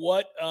of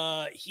what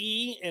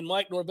he and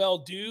Mike Norvell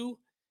do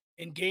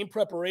in game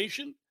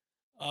preparation,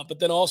 but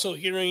then also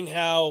hearing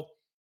how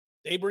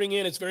they bring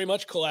in, it's very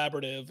much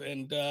collaborative.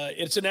 And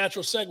it's a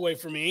natural segue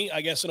for me,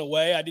 I guess, in a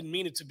way. I didn't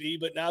mean it to be,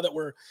 but now that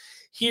we're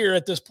here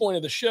at this point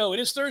of the show, it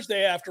is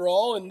Thursday after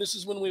all, and this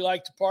is when we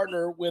like to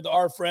partner with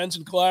our friends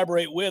and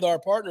collaborate with our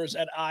partners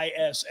at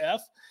ISF.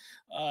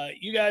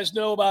 You guys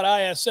know about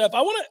ISF.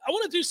 I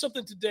want to do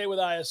something today with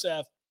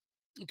ISF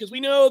because we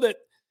know that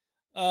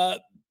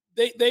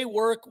they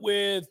work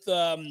with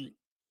the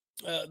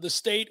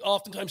state,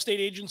 oftentimes state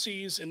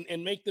agencies,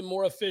 and make them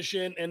more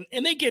efficient.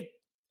 And they get,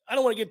 I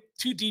don't want to get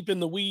too deep in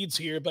the weeds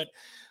here, but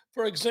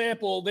for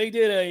example, they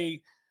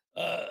did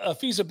a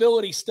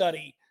feasibility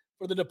study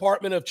for the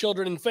Department of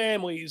Children and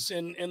Families,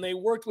 and they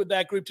worked with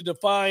that group to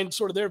define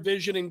sort of their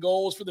vision and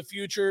goals for the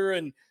future.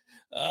 And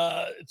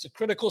it's a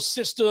critical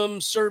system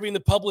serving the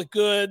public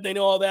good. They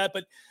know all that,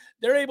 but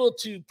they're able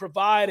to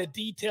provide a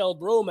detailed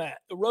roadmap,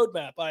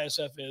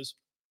 ISF is,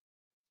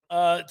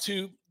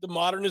 to the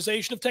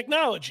modernization of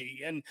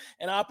technology and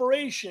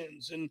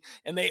operations.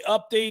 And they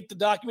update the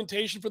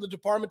documentation for the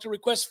department to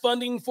request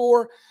funding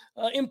for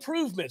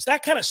improvements,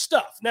 that kind of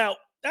stuff. Now,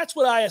 that's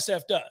what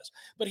ISF does.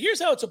 But here's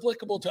how it's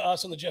applicable to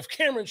us on the Jeff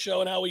Cameron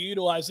Show and how we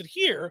utilize it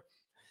here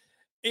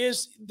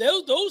is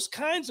those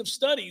kinds of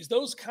studies,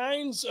 those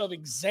kinds of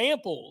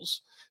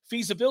examples,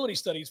 feasibility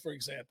studies, for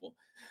example.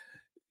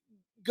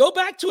 Go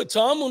back to it,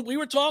 Tom, when we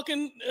were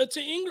talking to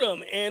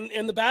Ingram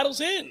and the Battle's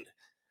End.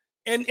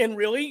 And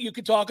really, you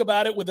could talk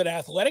about it with an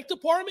athletic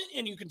department,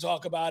 and you can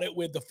talk about it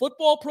with the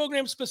football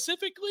program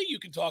specifically. You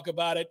can talk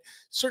about it,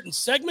 certain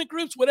segment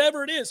groups,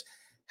 whatever it is.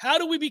 How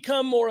do we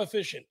become more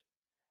efficient?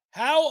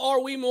 How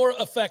are we more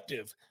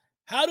effective?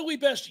 How do we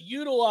best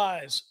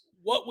utilize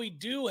what we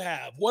do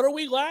have? What are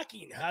we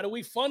lacking? How do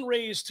we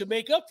fundraise to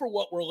make up for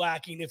what we're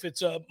lacking if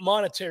it's a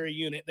monetary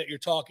unit that you're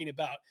talking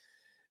about?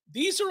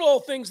 These are all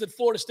things that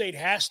Florida State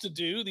has to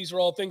do. These are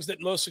all things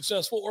that most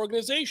successful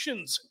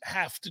organizations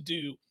have to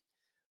do.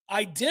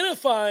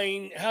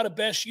 Identifying how to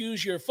best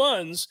use your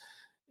funds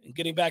and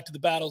getting back to the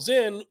Battle's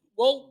End,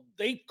 well,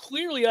 they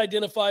clearly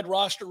identified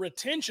roster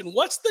retention.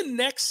 What's the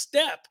next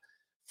step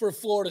for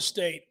Florida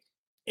State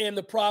and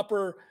the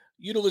proper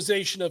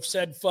utilization of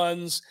said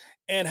funds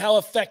and how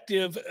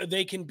effective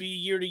they can be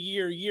year to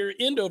year, year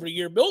end over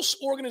year? Most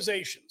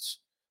organizations,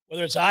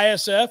 whether it's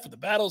ISF or the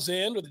Battle's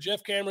End or the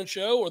Jeff Cameron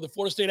Show or the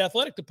Florida State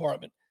Athletic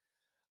Department,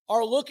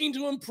 are looking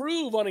to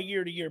improve on a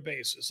year-to-year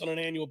basis, on an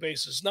annual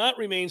basis, not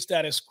remain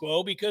status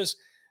quo, because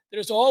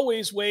there are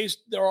always ways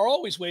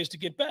to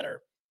get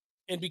better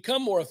and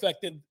become more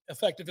effective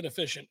and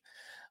efficient.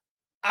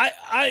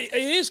 It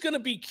is going to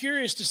be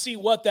curious to see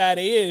what that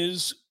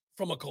is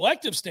from a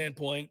collective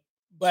standpoint.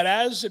 But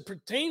as it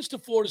pertains to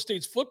Florida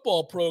State's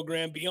football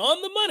program,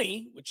 beyond the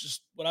money, which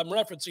is what I'm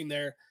referencing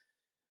there,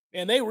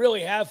 and they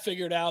really have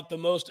figured out the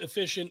most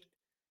efficient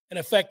and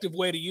effective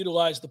way to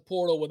utilize the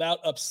portal without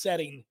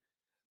upsetting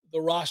the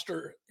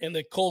roster and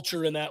the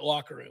culture in that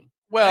locker room.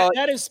 Well,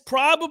 that is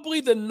probably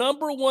the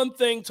number one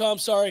thing, Tom.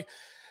 Sorry.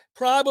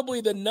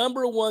 Probably the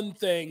number one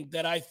thing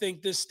that I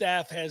think this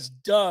staff has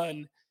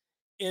done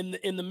in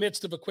the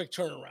midst of a quick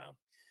turnaround.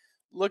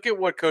 Look at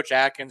what Coach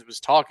Atkins was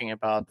talking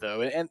about,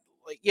 though. And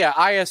yeah,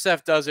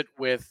 ISF does it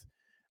with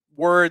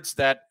words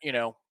that,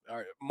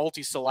 are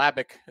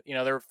multisyllabic.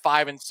 They're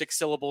 5 and 6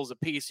 syllables a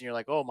piece. And you're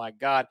like, oh my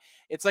God.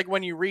 It's like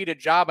when you read a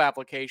job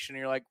application and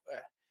you're like,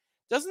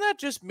 doesn't that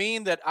just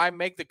mean that I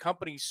make the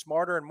company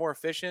smarter and more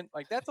efficient?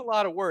 Like, that's a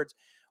lot of words.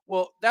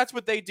 Well, that's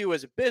what they do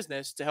as a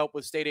business to help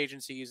with state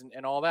agencies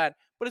and all that.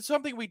 But it's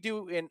something we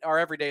do in our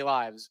everyday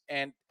lives.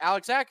 And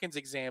Alex Atkins'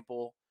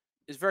 example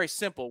is very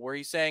simple, where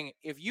he's saying,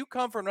 if you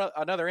come from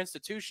another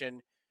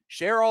institution,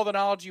 share all the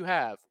knowledge you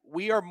have.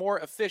 We are more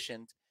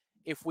efficient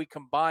if we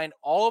combine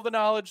all of the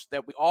knowledge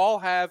that we all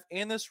have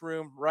in this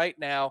room right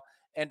now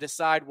and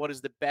decide what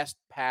is the best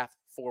path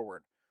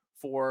forward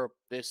for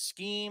this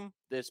scheme,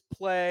 this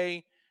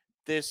play,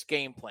 this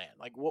game plan.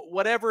 Like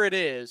whatever it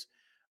is,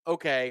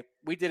 okay,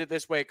 we did it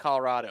this way at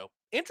Colorado.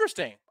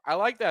 Interesting. I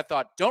like that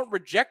thought. Don't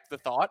reject the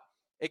thought.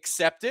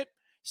 Accept it.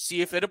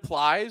 See if it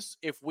applies.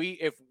 If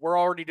we're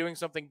already doing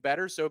something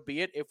better, so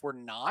be it. If we're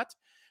not,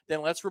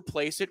 then let's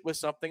replace it with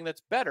something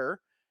that's better,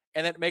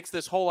 and that makes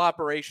this whole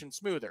operation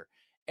smoother.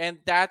 And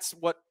that's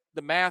what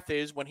the math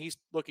is when he's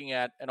looking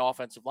at an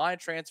offensive line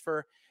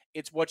transfer.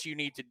 It's what you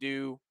need to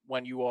do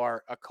when you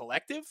are a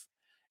collective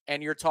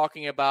and you're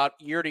talking about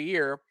year to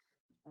year.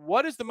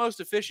 What is the most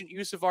efficient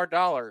use of our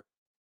dollar?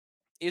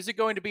 Is it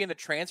going to be in the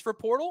transfer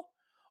portal,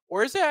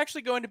 or is it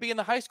actually going to be in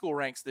the high school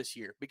ranks this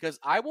year? Because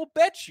I will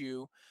bet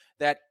you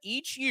that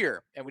each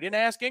year, and we didn't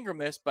ask Ingram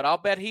this, but I'll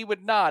bet he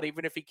would not,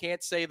 even if he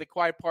can't say the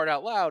quiet part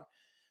out loud,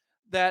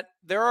 that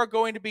there are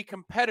going to be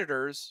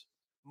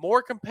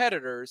more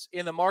competitors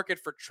in the market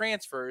for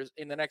transfers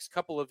in the next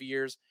couple of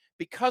years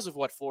because of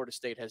what Florida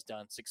State has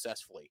done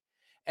successfully.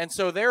 And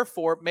so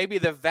therefore, maybe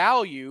the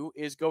value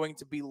is going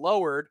to be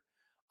lowered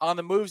on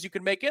the moves you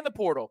can make in the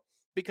portal.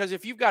 Because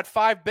if you've got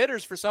 5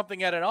 bidders for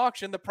something at an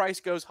auction, the price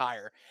goes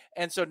higher.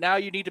 And so now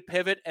you need to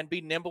pivot and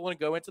be nimble and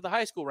go into the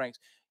high school ranks.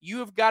 You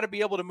have got to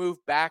be able to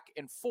move back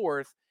and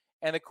forth.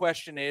 And the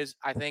question is,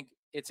 I think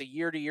it's a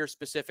year-to-year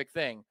specific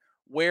thing.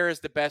 Where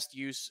is the best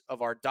use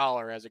of our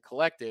dollar as a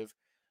collective?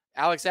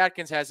 Alex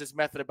Atkins has this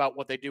method about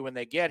what they do when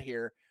they get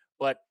here.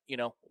 But,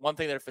 one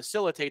thing that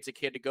facilitates a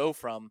kid to go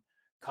from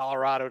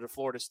Colorado to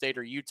Florida State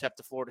or UTEP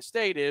to Florida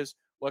State is,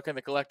 what can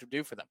the collective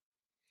do for them?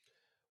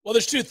 Well,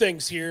 there's 2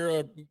 things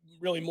here,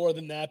 really more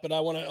than that, but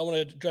I want to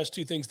address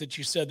 2 things that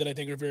you said that I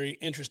think are very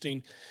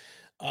interesting,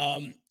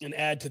 and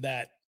add to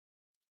that.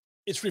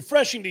 It's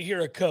refreshing to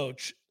hear a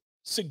coach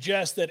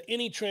suggest that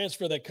any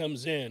transfer that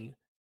comes in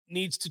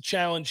needs to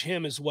challenge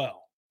him as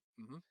well.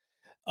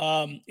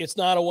 Mm-hmm. It's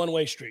not a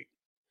one-way street.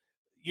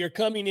 You're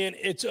coming in.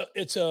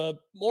 It's a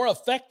more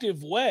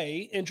effective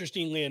way,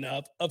 interestingly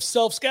enough, of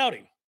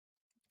self-scouting.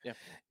 Yeah.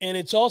 And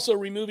it's also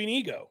removing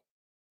ego.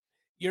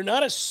 You're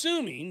not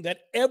assuming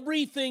that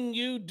everything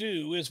you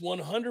do is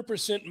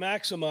 100%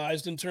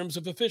 maximized in terms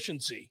of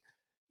efficiency.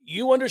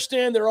 You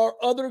understand there are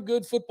other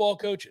good football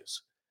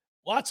coaches,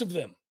 lots of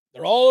them.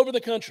 They're all over the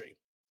country.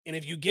 And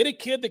if you get a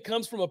kid that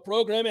comes from a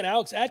program, and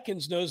Alex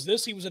Atkins knows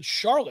this, he was at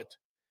Charlotte.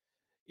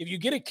 If you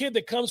get a kid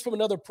that comes from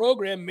another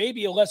program,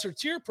 maybe a lesser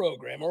tier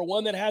program or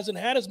one that hasn't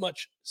had as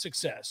much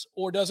success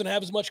or doesn't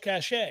have as much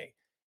cachet,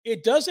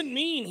 it doesn't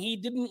mean he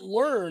didn't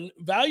learn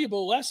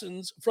valuable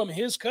lessons from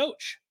his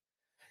coach.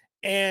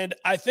 And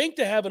I think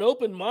to have an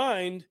open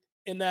mind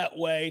in that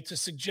way, to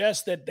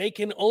suggest that they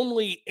can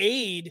only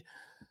aid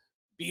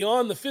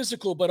beyond the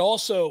physical, but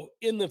also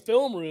in the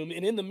film room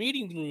and in the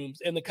meeting rooms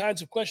and the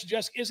kinds of questions you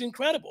ask is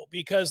incredible,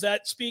 because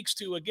that speaks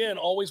to, again,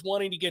 always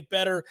wanting to get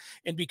better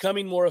and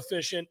becoming more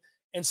efficient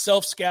and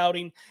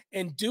self-scouting,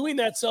 and doing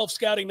that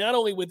self-scouting not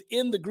only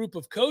within the group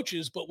of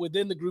coaches, but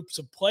within the groups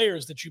of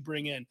players that you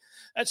bring in.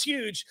 That's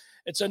huge.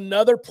 It's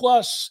another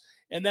plus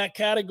in that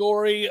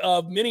category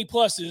of many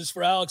pluses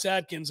for Alex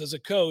Atkins as a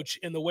coach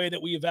in the way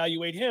that we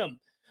evaluate him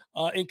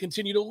and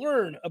continue to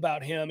learn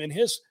about him and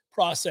his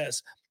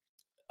process.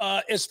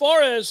 As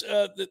far as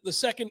the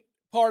second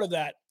part of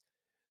that,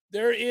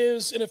 there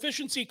is an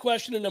efficiency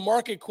question and a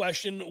market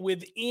question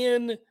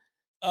within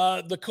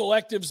the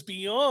collectives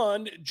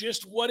beyond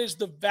just what is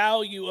the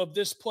value of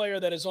this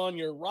player that is on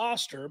your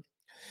roster.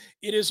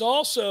 It is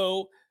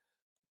also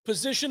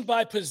position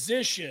by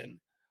position.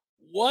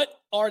 What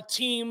are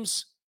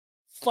teams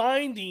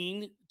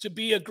finding to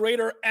be a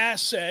greater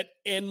asset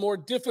and more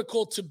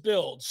difficult to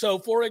build? So,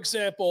 for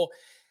example,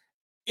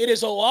 It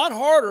is a lot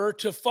harder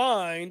to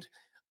find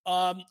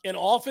an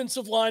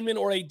offensive lineman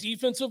or a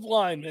defensive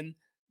lineman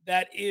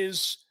that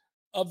is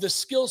of the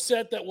skill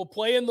set that will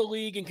play in the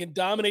league and can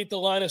dominate the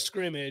line of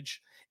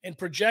scrimmage and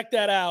project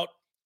that out.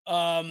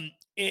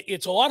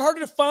 It's a lot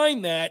harder to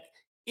find that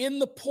in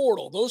the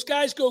portal. Those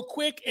guys go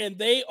quick and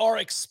they are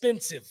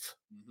expensive.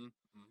 Mm-hmm.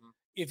 Mm-hmm.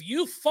 If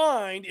you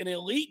find an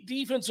elite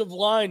defensive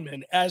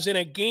lineman as in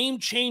a game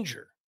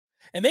changer,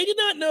 and they did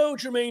not know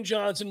Jermaine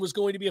Johnson was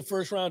going to be a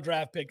first-round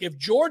draft pick. If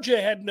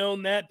Georgia had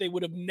known that, they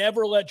would have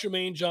never let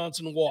Jermaine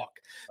Johnson walk.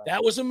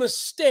 That was a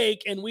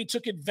mistake, and we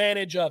took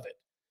advantage of it.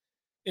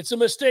 It's a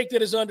mistake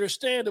that is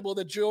understandable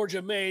that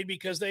Georgia made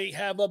because they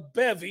have a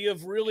bevy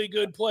of really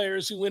good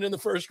players who win in the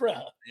first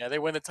round. Yeah, they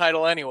win the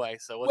title anyway.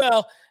 So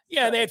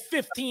they had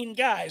 15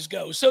 guys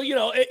go. So,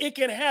 it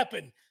can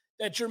happen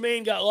that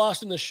Jermaine got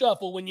lost in the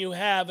shuffle when you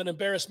have an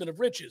embarrassment of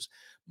riches.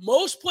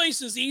 Most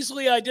places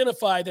easily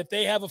identify that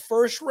they have a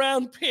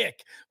first-round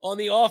pick on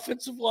the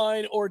offensive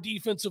line or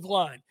defensive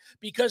line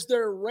because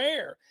they're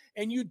rare.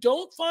 And you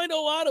don't find a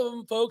lot of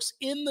them, folks,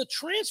 in the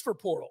transfer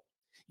portal.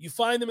 You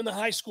find them in the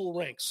high school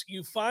ranks.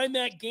 You find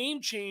that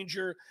game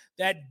changer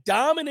that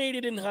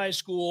dominated in high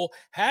school,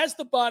 has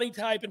the body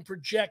type, and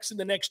projects in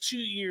the next 2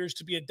 years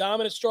to be a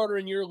dominant starter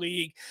in your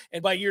league.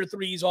 And by year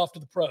 3, he's off to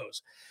the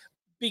pros.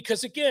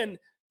 Because, again,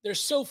 there's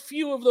so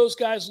few of those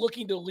guys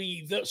looking to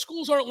leave. The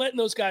schools aren't letting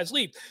those guys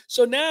leave.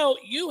 So now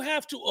you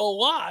have to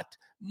allot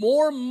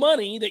more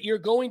money that you're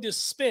going to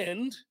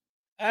spend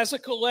as a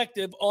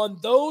collective on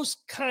those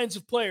kinds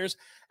of players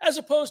as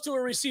opposed to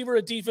a receiver,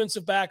 a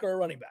defensive back, or a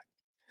running back.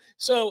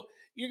 So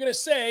you're going to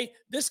say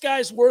this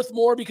guy's worth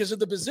more because of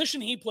the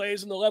position he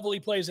plays and the level he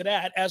plays it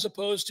at, as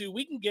opposed to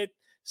we can get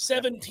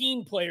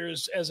 17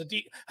 players as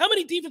how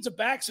many defensive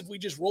backs have we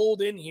just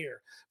rolled in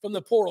here from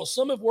the portal?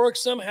 Some have worked,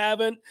 some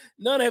haven't.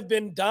 None have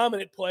been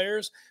dominant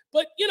players,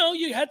 but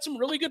you had some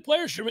really good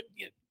players.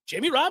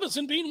 Jamie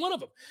Robinson being one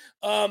of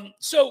them.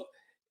 So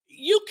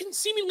you can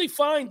seemingly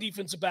find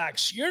defensive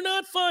backs. You're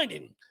not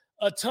finding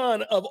a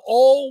ton of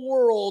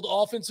all-world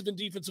offensive and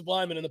defensive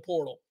linemen in the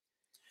portal.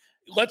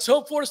 Let's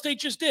hope Florida State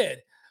just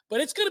did. But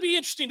it's going to be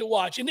interesting to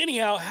watch. And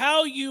anyhow,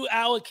 how you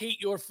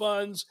allocate your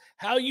funds,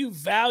 how you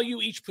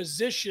value each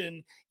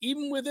position,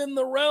 even within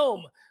the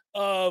realm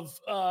of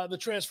the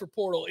transfer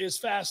portal is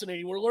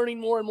fascinating. We're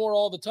learning more and more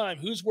all the time.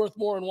 Who's worth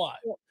more and why?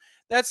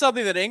 That's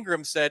something that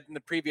Ingram said in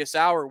the previous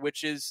hour,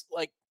 which is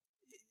like,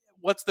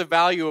 what's the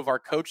value of our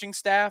coaching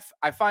staff?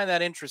 I find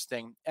that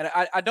interesting. And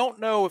I don't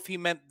know if he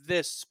meant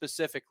this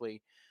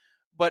specifically,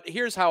 but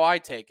here's how I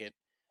take it.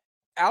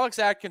 Alex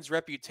Atkins'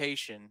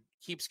 reputation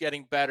keeps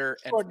getting better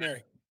and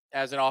Extraordinary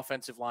as an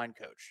offensive line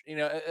coach.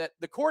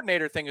 The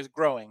coordinator thing is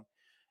growing,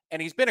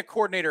 and he's been a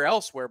coordinator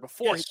elsewhere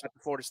before he got to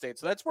Florida State.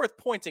 So that's worth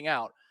pointing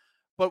out.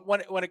 But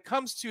when it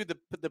comes to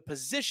the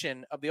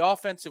position of the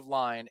offensive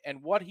line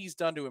and what he's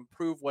done to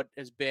improve what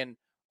has been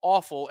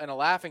awful and a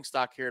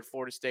laughingstock here at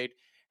Florida State,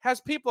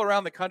 has people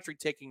around the country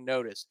taking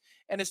notice.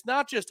 And it's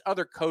not just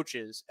other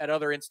coaches at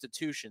other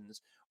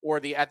institutions or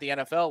at the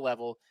NFL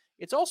level.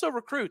 It's also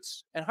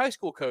recruits and high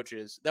school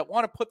coaches that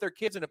want to put their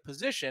kids in a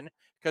position,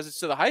 because it's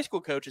to the high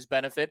school coach's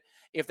benefit.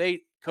 If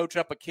they coach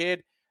up a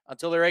kid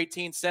until they're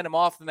 18, send them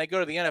off, and they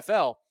go to the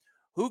NFL,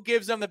 who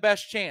gives them the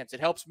best chance? It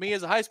helps me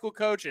as a high school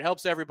coach. It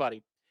helps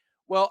everybody.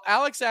 Well,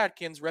 Alex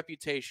Atkins'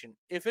 reputation,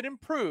 if it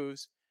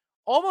improves,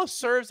 almost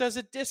serves as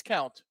a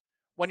discount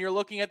when you're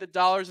looking at the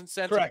dollars and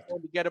cents to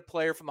get a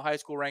player from the high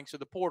school ranks or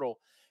the portal.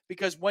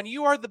 Because when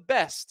you are the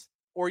best,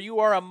 or you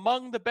are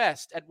among the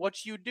best at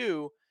what you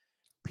do,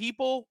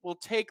 people will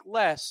take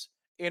less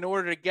in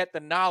order to get the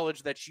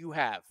knowledge that you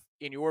have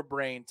in your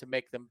brain to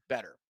make them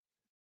better.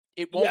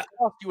 It won't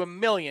cost you $1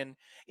 million.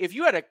 If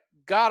you had a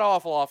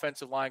god-awful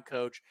offensive line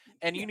coach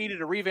and you needed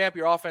to revamp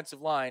your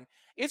offensive line,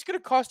 it's going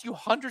to cost you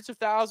hundreds of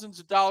thousands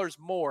of dollars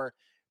more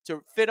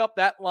to fit up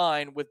that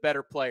line with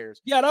better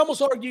players. Yeah, I'd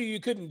almost argue you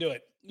couldn't do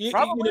it.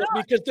 Probably not.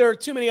 Because there are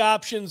too many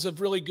options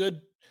of really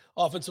good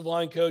offensive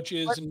line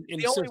coaches and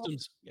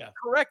systems.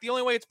 Correct. The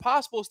only way it's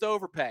possible is to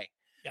overpay.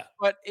 Yeah.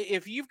 But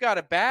if you've got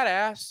a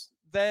badass,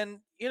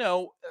 then,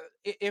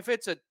 if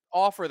it's an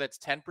offer that's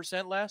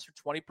 10% less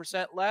or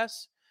 20%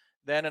 less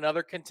than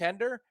another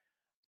contender,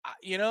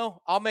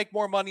 I'll make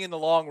more money in the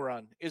long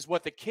run, is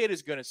what the kid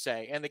is going to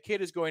say. And the kid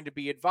is going to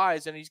be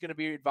advised, and he's going to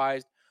be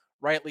advised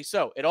rightly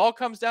so. It all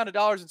comes down to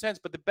dollars and cents,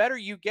 but the better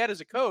you get as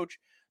a coach,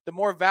 the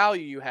more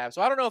value you have.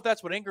 So I don't know if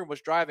that's what Ingram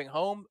was driving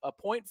home a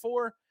point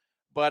for,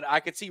 but I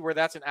could see where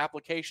that's an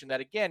application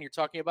that, again, you're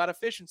talking about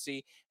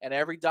efficiency, and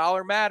every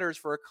dollar matters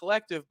for a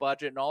collective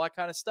budget and all that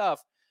kind of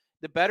stuff.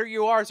 The better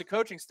you are as a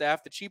coaching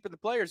staff, the cheaper the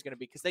player is going to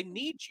be because they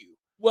need you.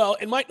 Well,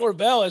 and Mike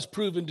Norvell has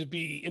proven to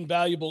be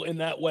invaluable in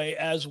that way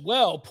as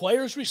well.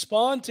 Players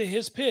respond to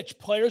his pitch.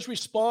 Players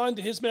respond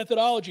to his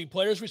methodology.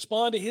 Players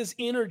respond to his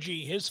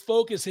energy, his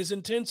focus, his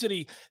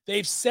intensity.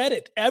 They've said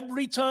it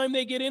every time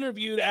they get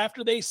interviewed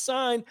after they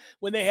sign,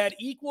 when they had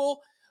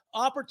equal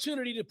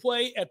opportunity to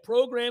play at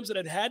programs that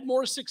had had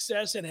more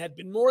success and had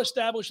been more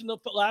established in the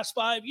last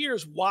 5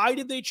 years. Why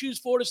did they choose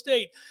Florida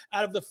State?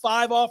 Out of the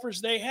 5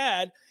 offers they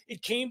had,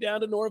 it came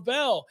down to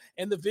Norvell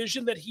and the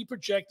vision that he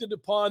projected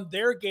upon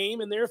their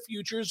game and their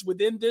futures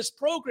within this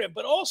program.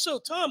 But also,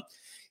 Tom,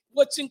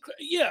 listen,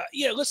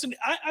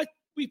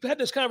 we've had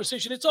this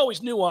conversation. It's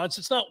always nuanced.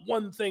 It's not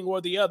one thing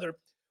or the other.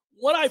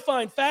 What I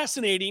find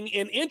fascinating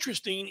and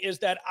interesting is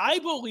that I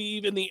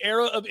believe in the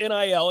era of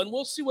NIL, and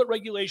we'll see what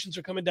regulations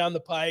are coming down the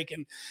pike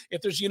and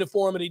if there's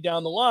uniformity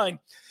down the line.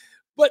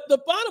 But the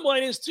bottom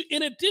line is,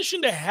 in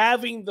addition to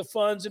having the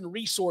funds and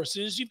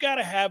resources, you've got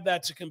to have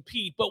that to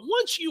compete. But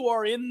once you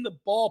are in the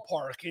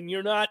ballpark and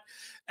you're not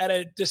at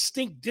a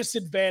distinct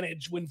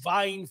disadvantage when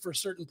vying for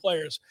certain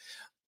players,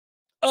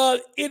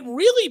 it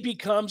really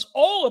becomes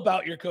all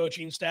about your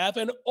coaching staff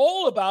and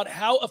all about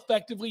how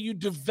effectively you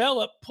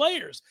develop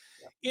players.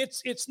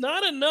 It's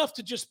not enough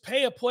to just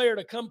pay a player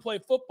to come play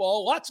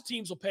football. Lots of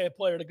teams will pay a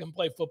player to come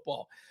play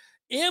football.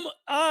 Am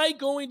I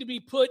going to be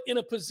put in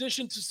a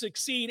position to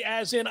succeed,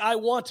 as in I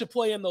want to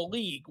play in the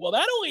league? Well,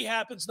 that only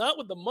happens not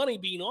with the money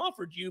being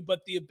offered you,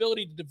 but the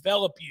ability to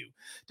develop you,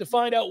 to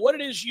find out what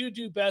it is you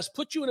do best,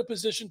 put you in a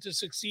position to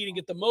succeed and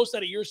get the most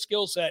out of your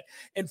skill set,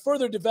 and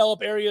further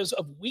develop areas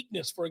of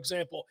weakness, for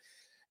example.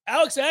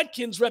 Alex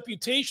Atkins'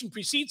 reputation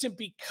precedes him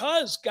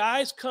because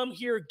guys come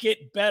here,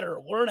 get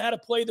better, learn how to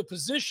play the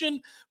position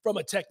from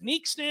a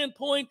technique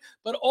standpoint,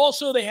 but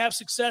also they have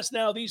success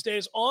now these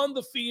days on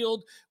the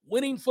field,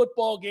 winning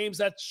football games.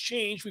 That's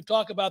changed. We've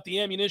talked about the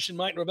ammunition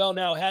Mike Norvell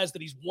now has,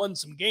 that he's won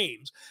some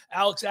games.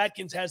 Alex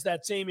Atkins has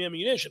that same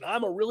ammunition.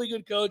 I'm a really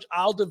good coach.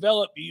 I'll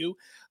develop you.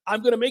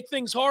 I'm going to make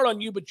things hard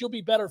on you, but you'll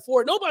be better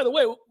for it. No, by the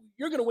way,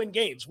 you're going to win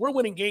games. We're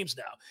winning games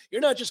now.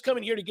 You're not just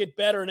coming here to get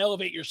better and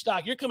elevate your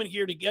stock. You're coming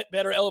here to get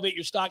better, elevate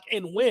your stock,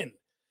 and win.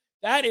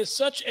 That is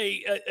such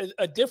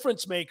a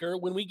difference maker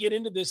when we get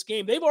into this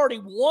game. They've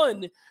already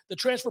won the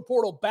transfer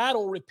portal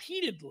battle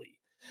repeatedly,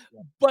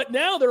 but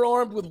now they're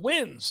armed with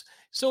wins.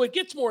 So it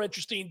gets more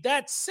interesting.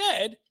 That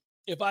said,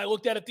 if I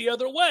looked at it the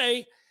other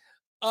way,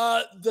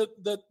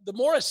 the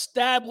more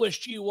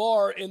established you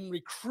are in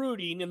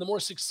recruiting and the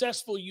more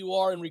successful you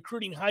are in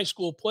recruiting high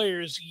school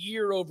players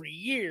year over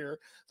year,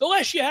 the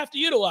less you have to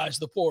utilize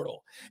the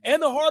portal.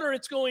 And the harder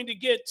it's going to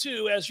get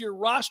too, as your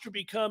roster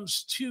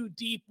becomes too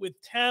deep with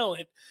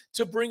talent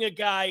to bring a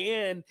guy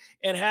in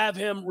and have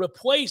him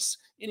replace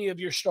any of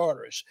your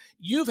starters.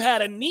 You've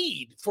had a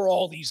need for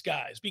all these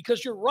guys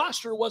because your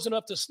roster wasn't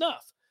up to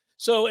snuff.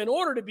 So in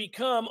order to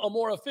become a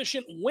more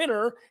efficient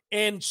winner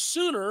and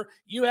sooner,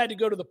 you had to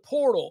go to the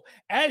portal.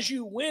 As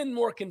you win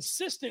more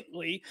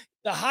consistently,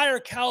 the higher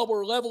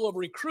caliber level of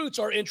recruits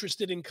are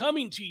interested in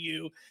coming to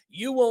you.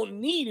 You won't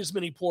need as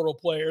many portal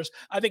players.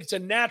 I think it's a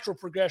natural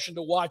progression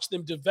to watch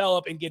them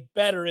develop and get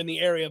better in the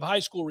area of high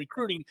school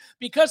recruiting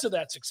because of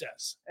that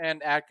success.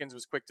 And Atkins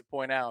was quick to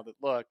point out that,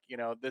 look,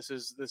 this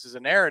is a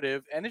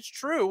narrative, and it's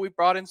true. We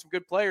brought in some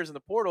good players in the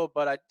portal,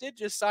 but I did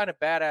just sign a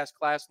badass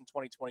class in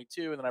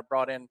 2022, and then I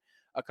brought in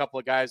a couple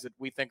of guys that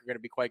we think are going to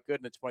be quite good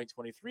in the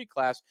 2023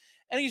 class.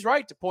 And he's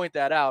right to point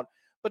that out.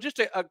 But just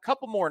a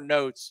couple more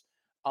notes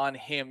on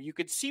him. You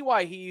could see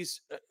why he's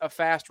a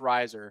fast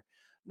riser.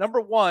 Number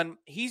one,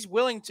 he's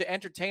willing to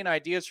entertain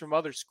ideas from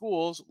other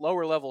schools,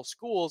 lower level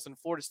schools in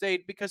Florida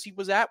State, because he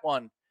was at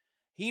one.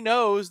 He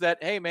knows that,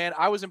 hey, man,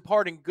 I was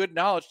imparting good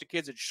knowledge to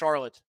kids at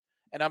Charlotte.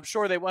 And I'm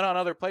sure they went on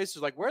other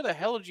places like, where the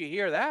hell did you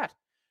hear that?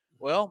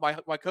 Well,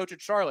 my coach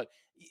at Charlotte.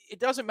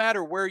 It doesn't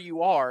matter where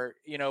you are,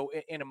 in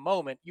a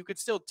moment. You could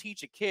still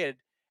teach a kid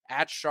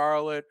at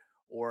Charlotte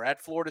or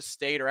at Florida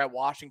State or at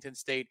Washington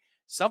State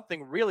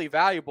something really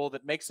valuable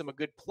that makes them a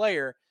good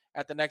player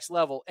at the next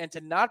level. And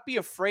to not be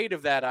afraid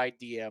of that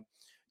idea,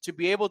 to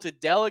be able to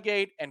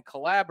delegate and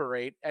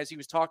collaborate, as he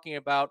was talking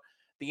about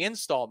the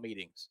install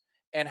meetings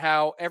and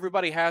how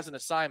everybody has an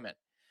assignment.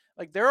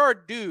 Like, there are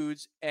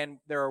dudes and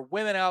there are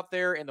women out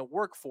there in the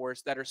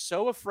workforce that are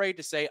so afraid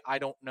to say, I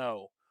don't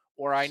know,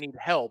 or I need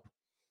help.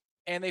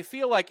 And they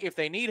feel like if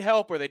they need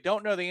help or they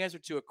don't know the answer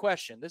to a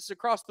question, this is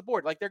across the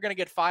board, like they're going to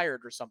get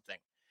fired or something.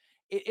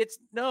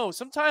 No,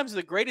 sometimes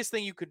the greatest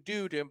thing you could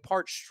do to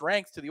impart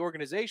strength to the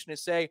organization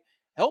is say,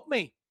 help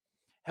me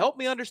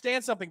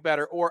understand something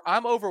better, or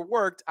I'm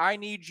overworked. I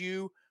need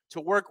you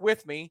to work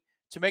with me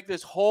to make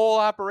this whole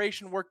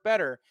operation work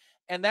better.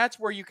 And that's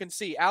where you can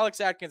see Alex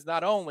Atkins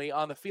not only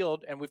on the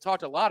field, and we've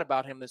talked a lot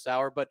about him this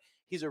hour, but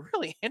he's a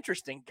really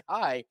interesting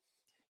guy.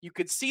 You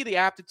could see the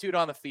aptitude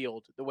on the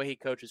field, the way he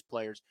coaches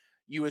players.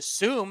 You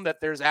assume that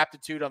there's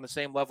aptitude on the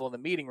same level in the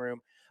meeting room.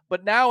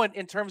 But now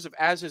in terms of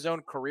as his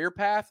own career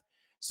path,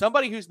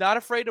 somebody who's not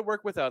afraid to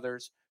work with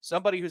others,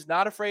 somebody who's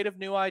not afraid of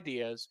new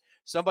ideas,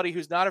 somebody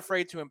who's not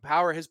afraid to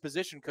empower his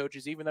position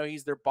coaches, even though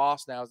he's their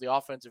boss now as the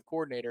offensive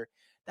coordinator,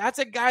 that's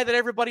a guy that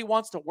everybody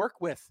wants to work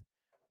with,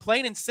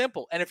 plain and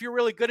simple. And if you're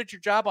really good at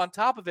your job on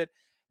top of it,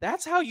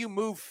 that's how you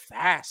move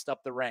fast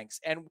up the ranks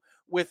and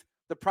with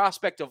the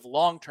prospect of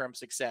long-term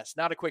success,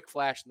 not a quick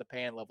flash in the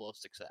pan level of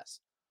success.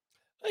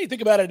 You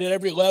think about it at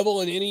every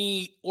level in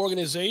any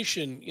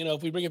organization.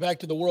 If we bring it back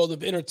to the world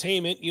of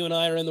entertainment, you and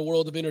I are in the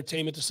world of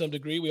entertainment to some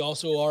degree. We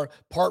also are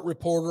part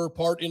reporter,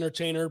 part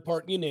entertainer,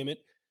 part you name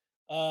it.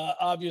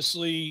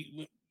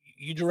 Obviously,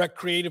 you direct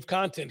creative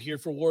content here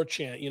for War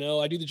Chant.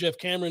 I do the Jeff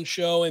Cameron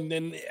show, and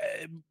then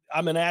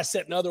I'm an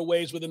asset in other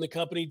ways within the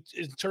company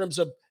in terms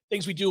of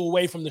things we do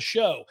away from the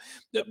show.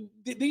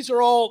 These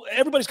are all,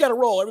 everybody's got a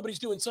role, everybody's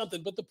doing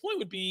something. But the point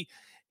would be,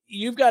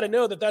 you've got to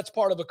know that that's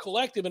part of a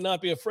collective and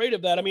not be afraid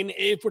of that. I mean,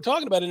 if we're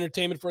talking about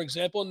entertainment, for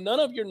example,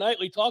 none of your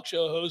nightly talk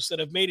show hosts that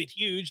have made it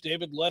huge,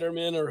 David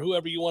Letterman or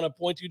whoever you want to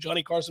point to,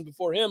 Johnny Carson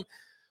before him,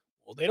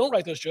 well, they don't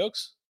write those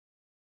jokes.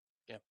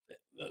 Yeah.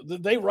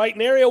 They write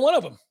an area one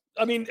of them.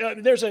 I mean,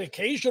 there's an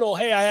occasional,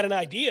 hey, I had an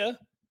idea.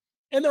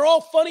 And they're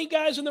all funny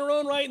guys in their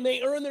own right, and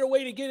they earn their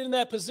way to get in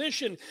that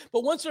position.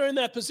 But once they're in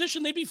that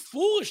position, they'd be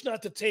foolish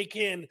not to take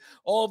in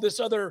all this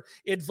other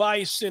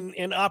advice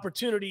and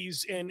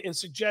opportunities and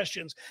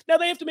suggestions. Now,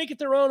 they have to make it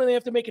their own, and they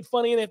have to make it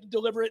funny, and they have to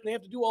deliver it, and they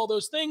have to do all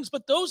those things.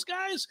 But those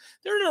guys,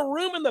 they're in a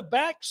room in the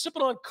back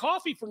sipping on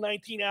coffee for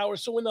 19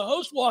 hours. So when the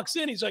host walks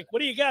in, he's like, what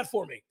do you got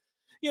for me?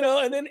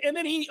 And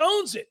then he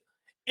owns it.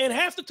 And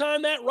half the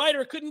time, that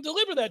writer couldn't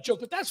deliver that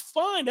joke. But that's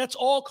fine. That's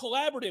all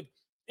collaborative.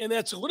 And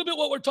that's a little bit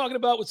what we're talking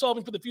about with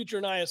Solving for the Future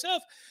in ISF,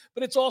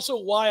 but it's also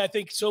why I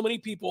think so many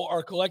people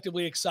are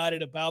collectively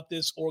excited about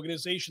this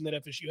organization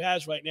that FSU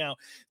has right now.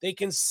 They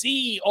can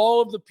see all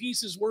of the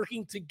pieces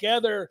working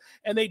together,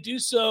 and they do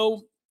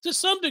so to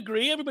some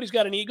degree. Everybody's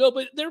got an ego,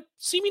 but they're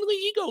seemingly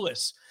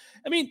egoless.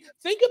 I mean,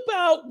 think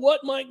about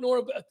what Mike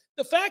Norvell,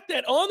 the fact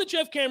that on the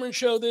Jeff Cameron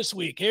show this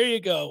week, here you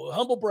go,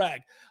 humble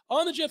brag.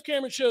 On the Jeff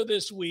Cameron show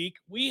this week,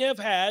 we have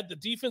had the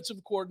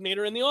defensive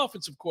coordinator and the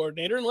offensive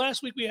coordinator, and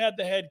last week we had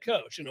the head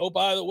coach. And oh,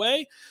 by the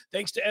way,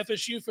 thanks to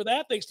FSU for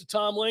that, thanks to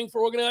Tom Lang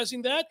for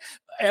organizing that,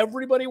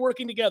 everybody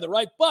working together,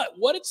 right? But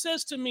what it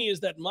says to me is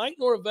that Mike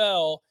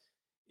Norvell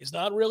is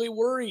not really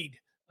worried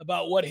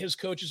about what his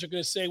coaches are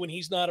going to say when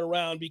he's not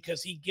around,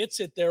 because he gets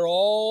it. They're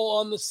all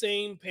on the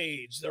same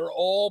page. They're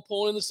all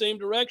pulling in the same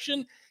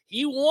direction.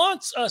 He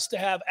wants us to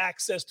have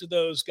access to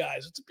those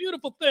guys. It's a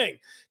beautiful thing.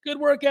 Good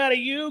work out of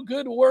you.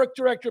 Good work,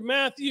 Director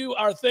Matthew.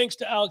 Our thanks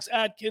to Alex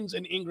Atkins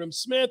and Ingram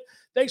Smith.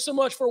 Thanks so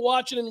much for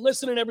watching and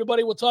listening,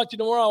 everybody. We'll talk to you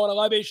tomorrow on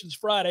Libations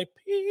Friday.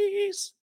 Peace.